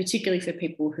 and particularly for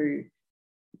people who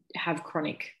have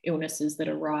chronic illnesses that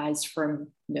arise from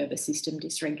nervous system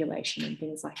dysregulation and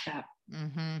things like that.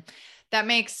 Mm-hmm. That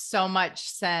makes so much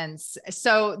sense.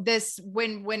 So this,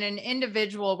 when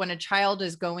a child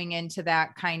is going into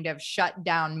that kind of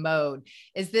shutdown mode,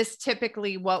 is this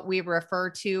typically what we refer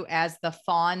to as the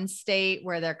fawn state,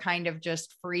 where they're kind of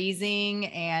just freezing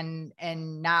and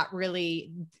not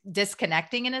really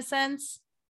disconnecting in a sense?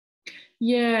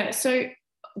 Yeah. So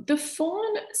the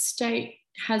fawn state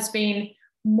has been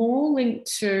more linked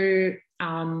to,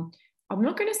 I'm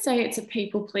not going to say it's a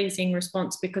people-pleasing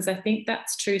response because I think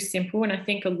that's too simple. And I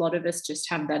think a lot of us just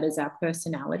have that as our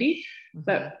personality. Mm-hmm.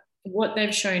 But what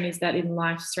they've shown is that in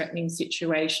life-threatening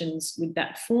situations with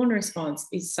that fawn response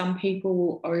is some people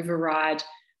will override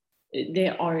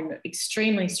their own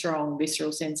extremely strong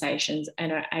visceral sensations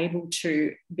and are able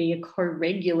to be a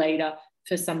co-regulator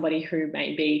for somebody who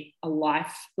may be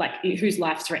who's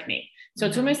life-threatening. So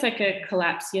it's almost like a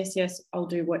collapse. Yes, I'll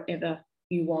do whatever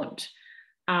you want.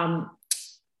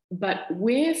 But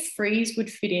where freeze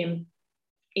would fit in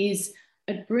is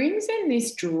it brings in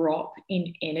this drop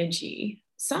in energy.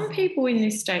 Some people in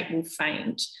this state will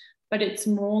faint, but it's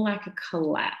more like a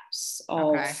collapse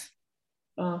of,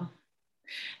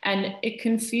 and it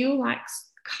can feel like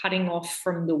cutting off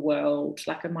from the world.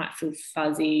 Like it might feel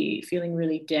fuzzy, feeling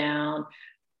really down,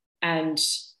 and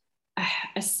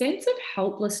a sense of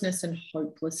helplessness and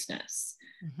hopelessness.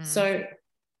 Mm-hmm. So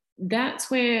that's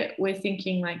where we're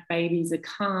thinking like babies are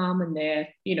calm and they're,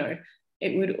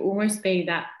 it would almost be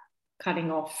that cutting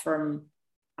off from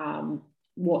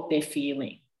what they're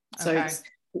feeling. So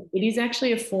it is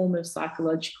actually a form of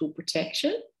psychological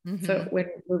protection for when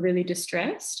we're really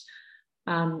distressed.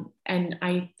 And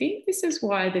I think this is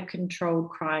why the controlled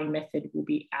crying method will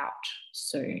be out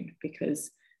soon, because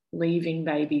leaving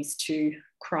babies to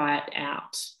cry it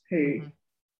out who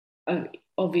are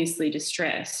obviously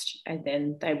distressed, and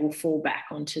then they will fall back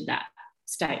onto that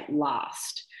state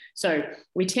last. So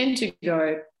we tend to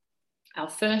go, our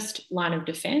first line of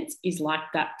defense is like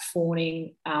that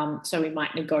fawning. So we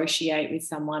might negotiate with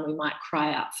someone, we might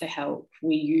cry out for help,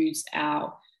 we use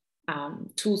our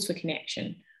tools for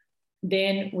connection.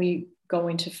 Then we go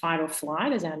into fight or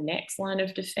flight as our next line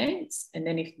of defense. And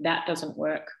then if that doesn't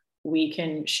work, we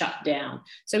can shut down.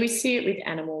 So we see it with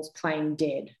animals playing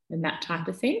dead and that type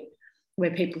of thing,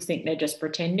 where people think they're just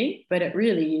pretending, but it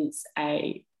really is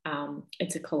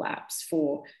it's a collapse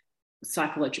for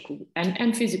psychological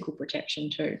and physical protection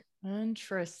too.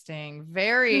 Interesting.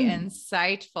 Very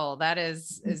insightful. That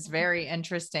is very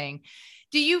interesting.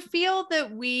 Do you feel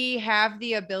that we have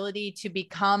the ability to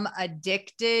become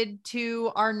addicted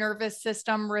to our nervous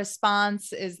system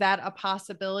response? Is that a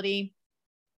possibility?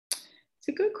 It's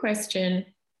a good question.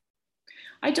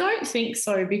 I don't think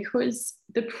so, because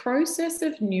the process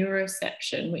of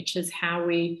neuroception, which is how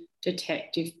we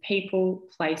detect if people,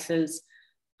 places,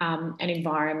 and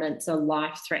environments are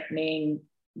life-threatening,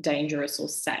 dangerous or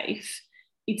safe,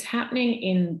 it's happening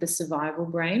in the survival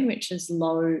brain, which is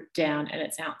low down and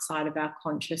it's outside of our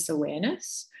conscious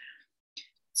awareness.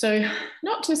 So,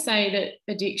 not to say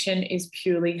that addiction is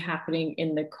purely happening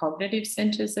in the cognitive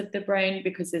centers of the brain,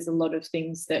 because there's a lot of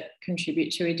things that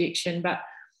contribute to addiction, but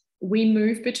we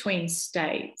move between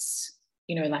states,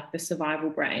 like the survival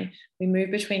brain. We move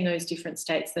between those different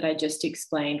states that I just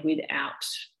explained without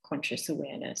conscious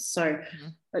awareness. So,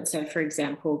 let's say, for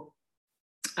example,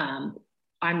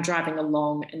 I'm driving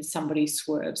along and somebody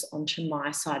swerves onto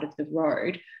my side of the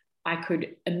road. I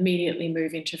could immediately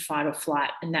move into fight or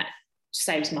flight, and that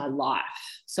saves my life.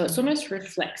 So it's almost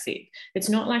reflexive. It's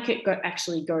not like it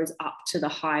actually goes up to the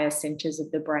higher centers of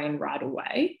the brain right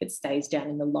away. It stays down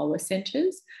in the lower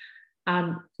centers.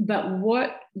 But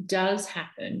what does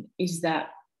happen is that,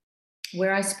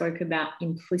 where I spoke about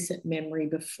implicit memory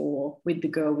before with the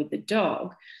girl with the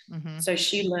dog, so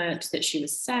she learnt that she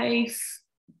was safe,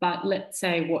 but let's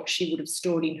say what she would have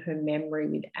stored in her memory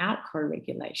without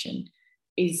co-regulation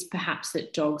is perhaps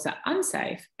that dogs are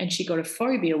unsafe, and she got a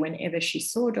phobia whenever she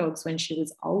saw dogs when she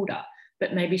was older,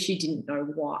 but maybe she didn't know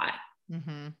why.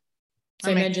 So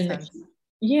imagine that.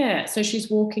 Yeah, so she's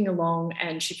walking along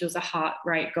and she feels a heart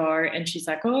rate go, and she's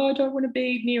like, oh, I don't want to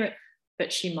be near it,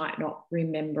 but she might not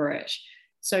remember it.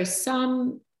 So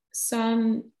some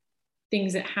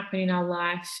things that happen in our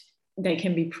life, they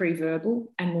can be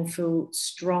pre-verbal and we'll feel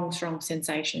strong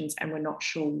sensations and we're not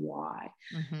sure why.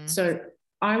 So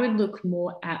I would look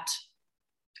more at,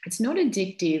 it's not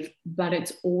addictive, but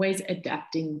it's always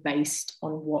adapting based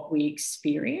on what we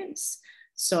experience.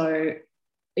 So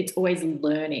it's always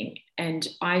learning. And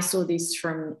I saw this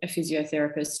from a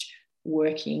physiotherapist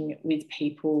working with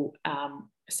people,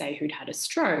 say, who'd had a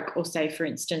stroke, or say, for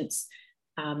instance,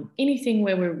 anything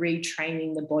where we're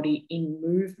retraining the body in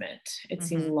movement, it's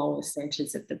in lower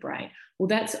centers of the brain. Well,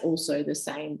 that's also the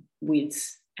same with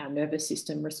our nervous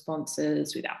system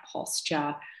responses, with our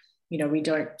posture. We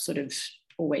don't sort of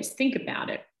always think about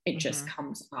it. It just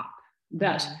comes up.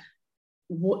 But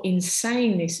in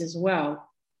saying this as well,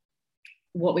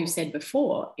 what we've said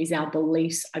before is our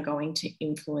beliefs are going to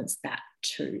influence that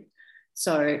too.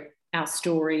 So our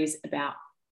stories about,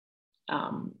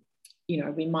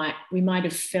 we might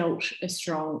have felt a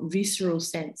strong visceral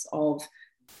sense of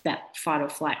that fight or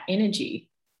flight energy,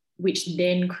 which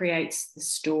then creates the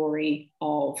story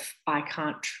of, I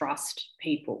can't trust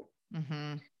people.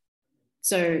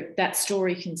 So that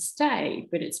story can stay,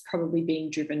 but it's probably being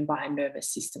driven by a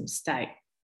nervous system state.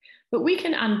 But we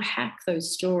can unpack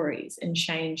those stories and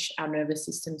change our nervous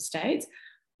system states.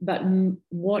 But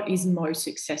what is most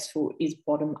successful is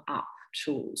bottom-up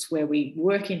tools, where we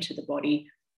work into the body,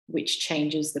 which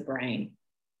changes the brain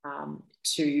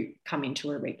to come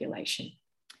into a regulation.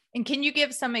 And can you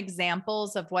give some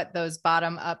examples of what those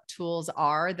bottom-up tools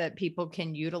are that people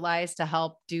can utilize to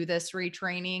help do this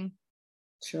retraining?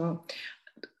 Sure.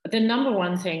 The number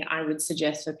one thing I would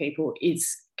suggest for people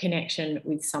is connection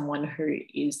with someone who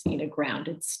is in a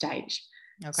grounded state.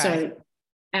 Okay. So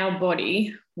our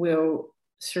body will,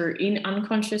 in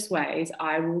unconscious ways,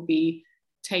 I will be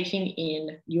taking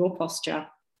in your posture,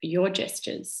 your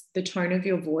gestures, the tone of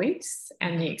your voice,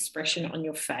 and the expression on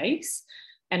your face.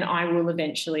 And I will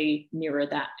eventually mirror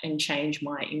that and change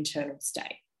my internal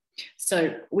state.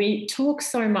 So we talk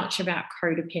so much about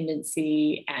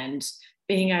codependency and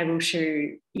being able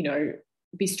to,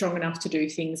 be strong enough to do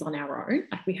things on our own.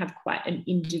 Like, we have quite an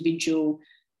individual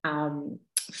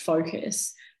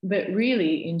focus, but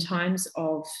really in times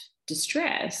of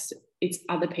distress, it's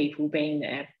other people being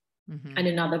there and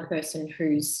another person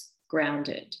who's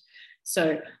grounded.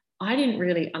 So I didn't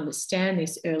really understand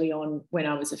this early on when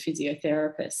I was a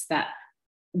physiotherapist, that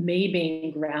me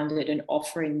being grounded and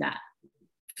offering that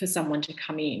for someone to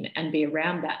come in and be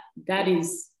around that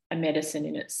is a medicine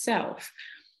in itself.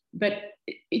 But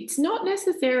it's not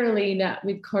necessarily that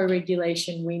with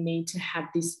co-regulation we need to have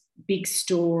this big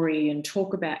story and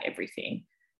talk about everything.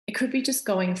 It could be just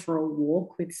going for a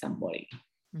walk with somebody,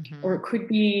 or it could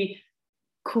be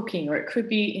cooking, or it could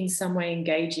be in some way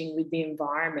engaging with the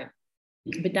environment.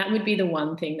 But that would be the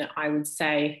one thing that I would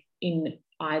say in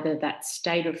either that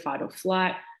state of fight or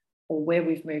flight, or where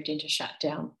we've moved into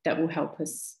shutdown, that will help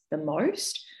us the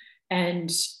most. And,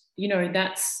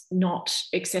 that's not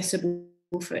accessible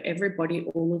for everybody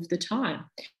all of the time.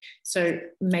 So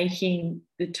making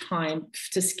the time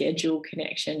to schedule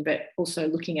connection, but also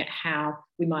looking at how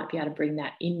we might be able to bring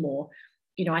that in more.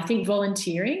 I think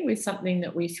volunteering with something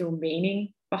that we feel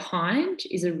meaning behind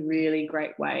is a really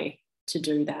great way to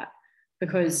do that,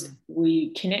 because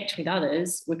we connect with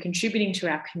others, we're contributing to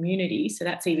our community, so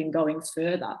that's even going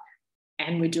further,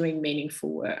 and we're doing meaningful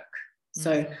work.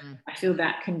 So I feel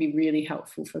that can be really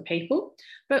helpful for people.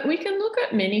 But we can look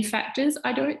at many factors.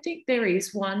 I don't think there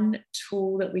is one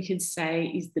tool that we could say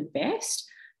is the best,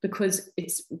 because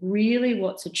it's really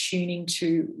what's attuning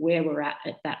to where we're at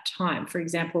that time. For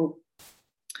example,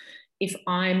 if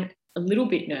I'm a little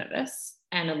bit nervous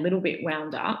and a little bit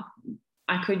wound up,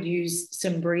 I could use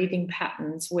some breathing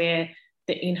patterns where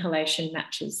the inhalation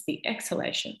matches the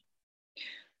exhalation.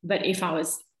 But if I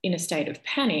was in a state of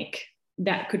panic,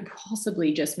 that could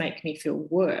possibly just make me feel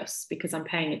worse because I'm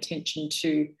paying attention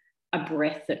to a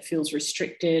breath that feels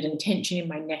restricted and tension in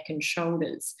my neck and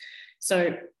shoulders.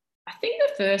 So I think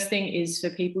the first thing is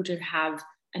for people to have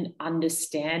an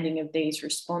understanding of these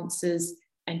responses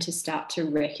and to start to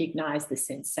recognize the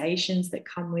sensations that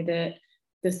come with it,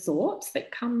 the thoughts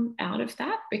that come out of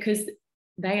that, because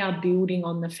they are building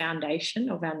on the foundation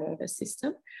of our nervous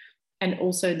system, and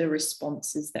also the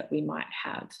responses that we might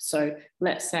have. So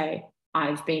let's say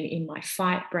I've been in my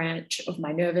fight branch of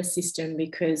my nervous system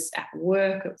because at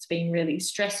work it's been really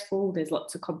stressful, there's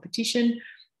lots of competition,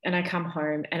 and I come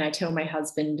home and I tell my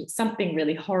husband something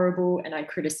really horrible and I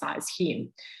criticize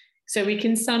him. So we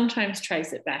can sometimes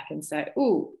trace it back and say,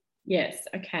 oh, yes,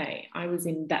 okay, I was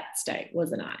in that state,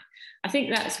 wasn't I? I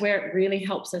think that's where it really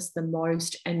helps us the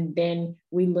most. And then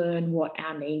we learn what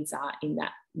our needs are in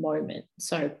that moment.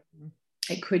 So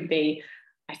it could be,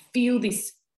 I feel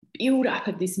this build up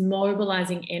of this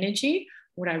mobilizing energy.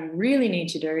 What I really need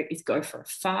to do is go for a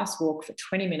fast walk for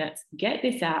 20 minutes, get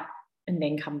this out, and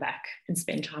then come back and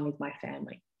spend time with my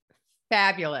family.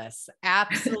 Fabulous.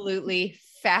 Absolutely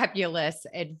fabulous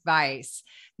advice.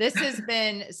 This has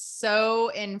been so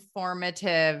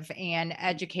informative and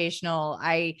educational.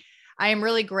 I am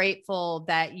really grateful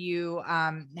that you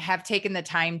have taken the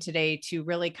time today to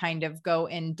really kind of go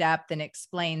in depth and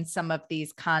explain some of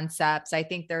these concepts. I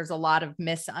think there's a lot of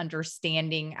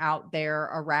misunderstanding out there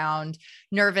around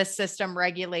nervous system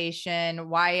regulation,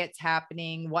 why it's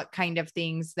happening, what kind of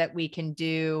things that we can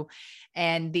do.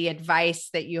 And the advice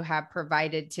that you have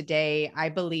provided today, I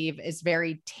believe, is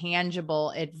very tangible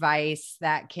advice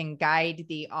that can guide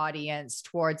the audience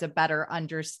towards a better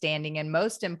understanding. And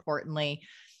most importantly,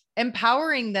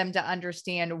 empowering them to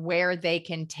understand where they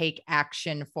can take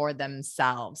action for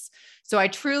themselves. So I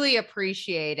truly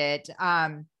appreciate it.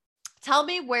 Tell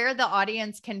me where the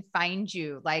audience can find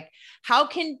you. Like, how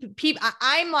can people,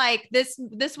 I'm like, this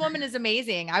woman is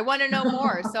amazing. I want to know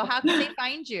more. So how can they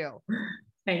find you?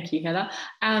 Thank you, Heather.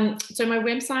 So my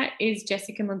website is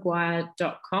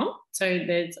jessicamaguire.com. So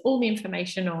there's all the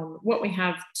information on what we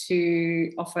have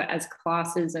to offer as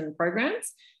classes and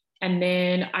programs. And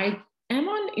then I am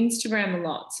on Instagram a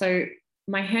lot. So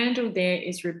my handle there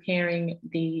is Repairing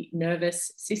the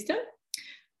Nervous System.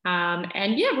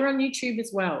 And yeah, we're on YouTube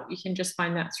as well. You can just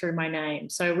find that through my name.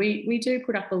 So we do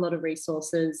put up a lot of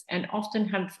resources and often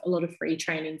have a lot of free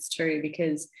trainings too,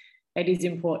 because it is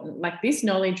important. Like, this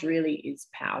knowledge really is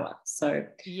power. So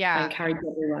yeah, I encourage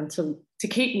everyone to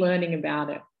keep learning about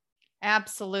it.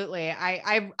 Absolutely.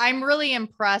 I'm really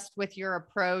impressed with your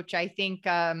approach. I think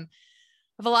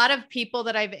of a lot of people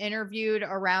that I've interviewed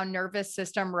around nervous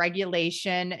system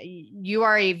regulation, you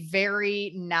are a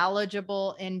very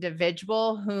knowledgeable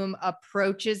individual whom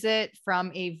approaches it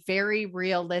from a very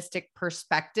realistic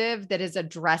perspective that is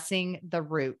addressing the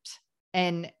root.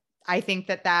 And I think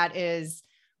that is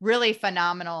really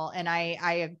phenomenal. And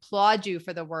I applaud you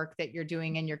for the work that you're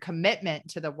doing and your commitment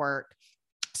to the work.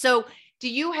 So do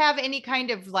you have any kind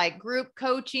of like group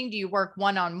coaching? Do you work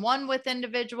one-on-one with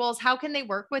individuals? How can they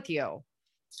work with you?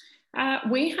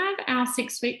 We have our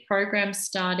 6-week program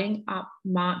starting up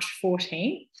March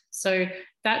 14th. So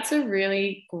that's a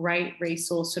really great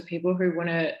resource for people who want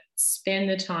to spend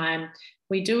the time.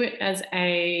 We do it as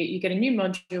you get a new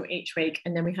module each week,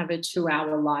 and then we have a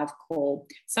 2-hour live call.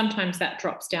 Sometimes that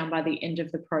drops down by the end of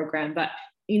the program, but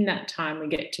in that time we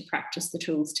get to practice the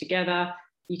tools together.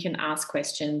 You can ask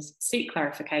questions, seek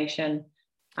clarification,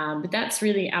 but that's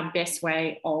really our best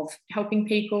way of helping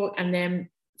people. And then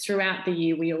throughout the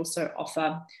year, we also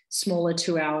offer smaller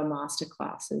 2-hour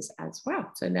masterclasses as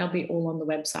well. So they'll be all on the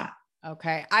website.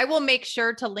 Okay. I will make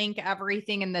sure to link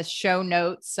everything in the show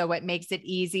notes so it makes it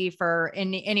easy for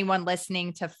anyone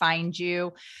listening to find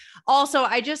you. Also,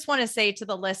 I just want to say to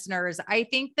the listeners, I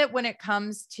think that when it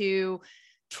comes to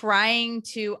trying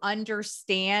to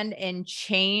understand and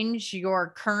change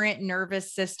your current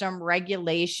nervous system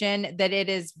regulation, that it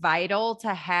is vital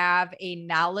to have a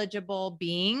knowledgeable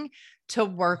being to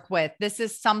work with. This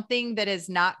is something that is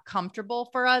not comfortable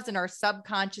for us, and our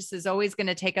subconscious is always going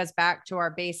to take us back to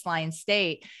our baseline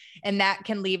state. And that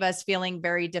can leave us feeling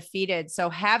very defeated. So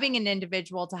having an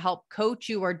individual to help coach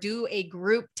you or do a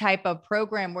group type of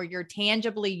program where you're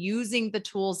tangibly using the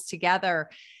tools together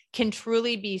can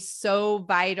truly be so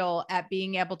vital at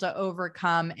being able to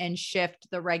overcome and shift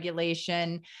the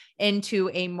regulation into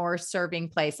a more serving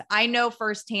place. I know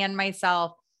firsthand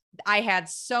myself, I had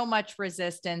so much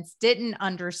resistance, didn't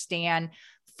understand,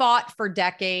 fought for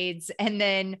decades. And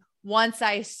then once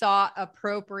I saw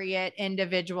appropriate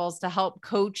individuals to help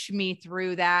coach me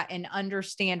through that and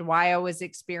understand why I was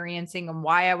experiencing and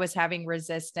why I was having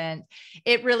resistance,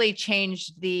 it really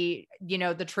changed the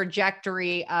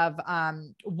trajectory of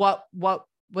what I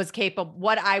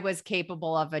was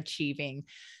capable of achieving.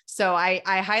 So I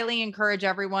highly encourage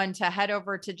everyone to head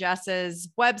over to Jess's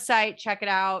website, check it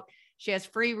out. She has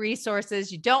free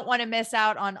resources. You don't want to miss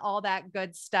out on all that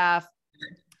good stuff.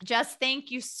 Jess, thank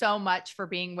you so much for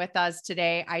being with us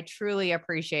today. I truly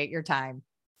appreciate your time.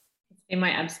 It's been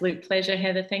my absolute pleasure,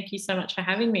 Heather. Thank you so much for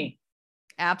having me.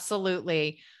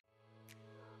 Absolutely.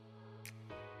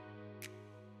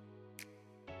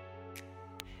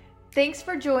 Thanks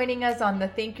for joining us on the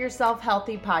Think Yourself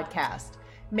Healthy podcast.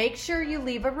 Make sure you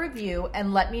leave a review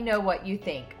and let me know what you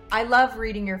think. I love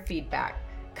reading your feedback.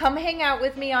 Come hang out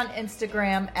with me on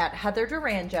Instagram at Heather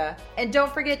Duranja, and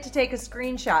don't forget to take a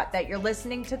screenshot that you're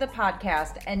listening to the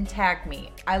podcast and tag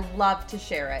me. I love to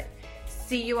share it.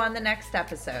 See you on the next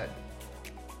episode.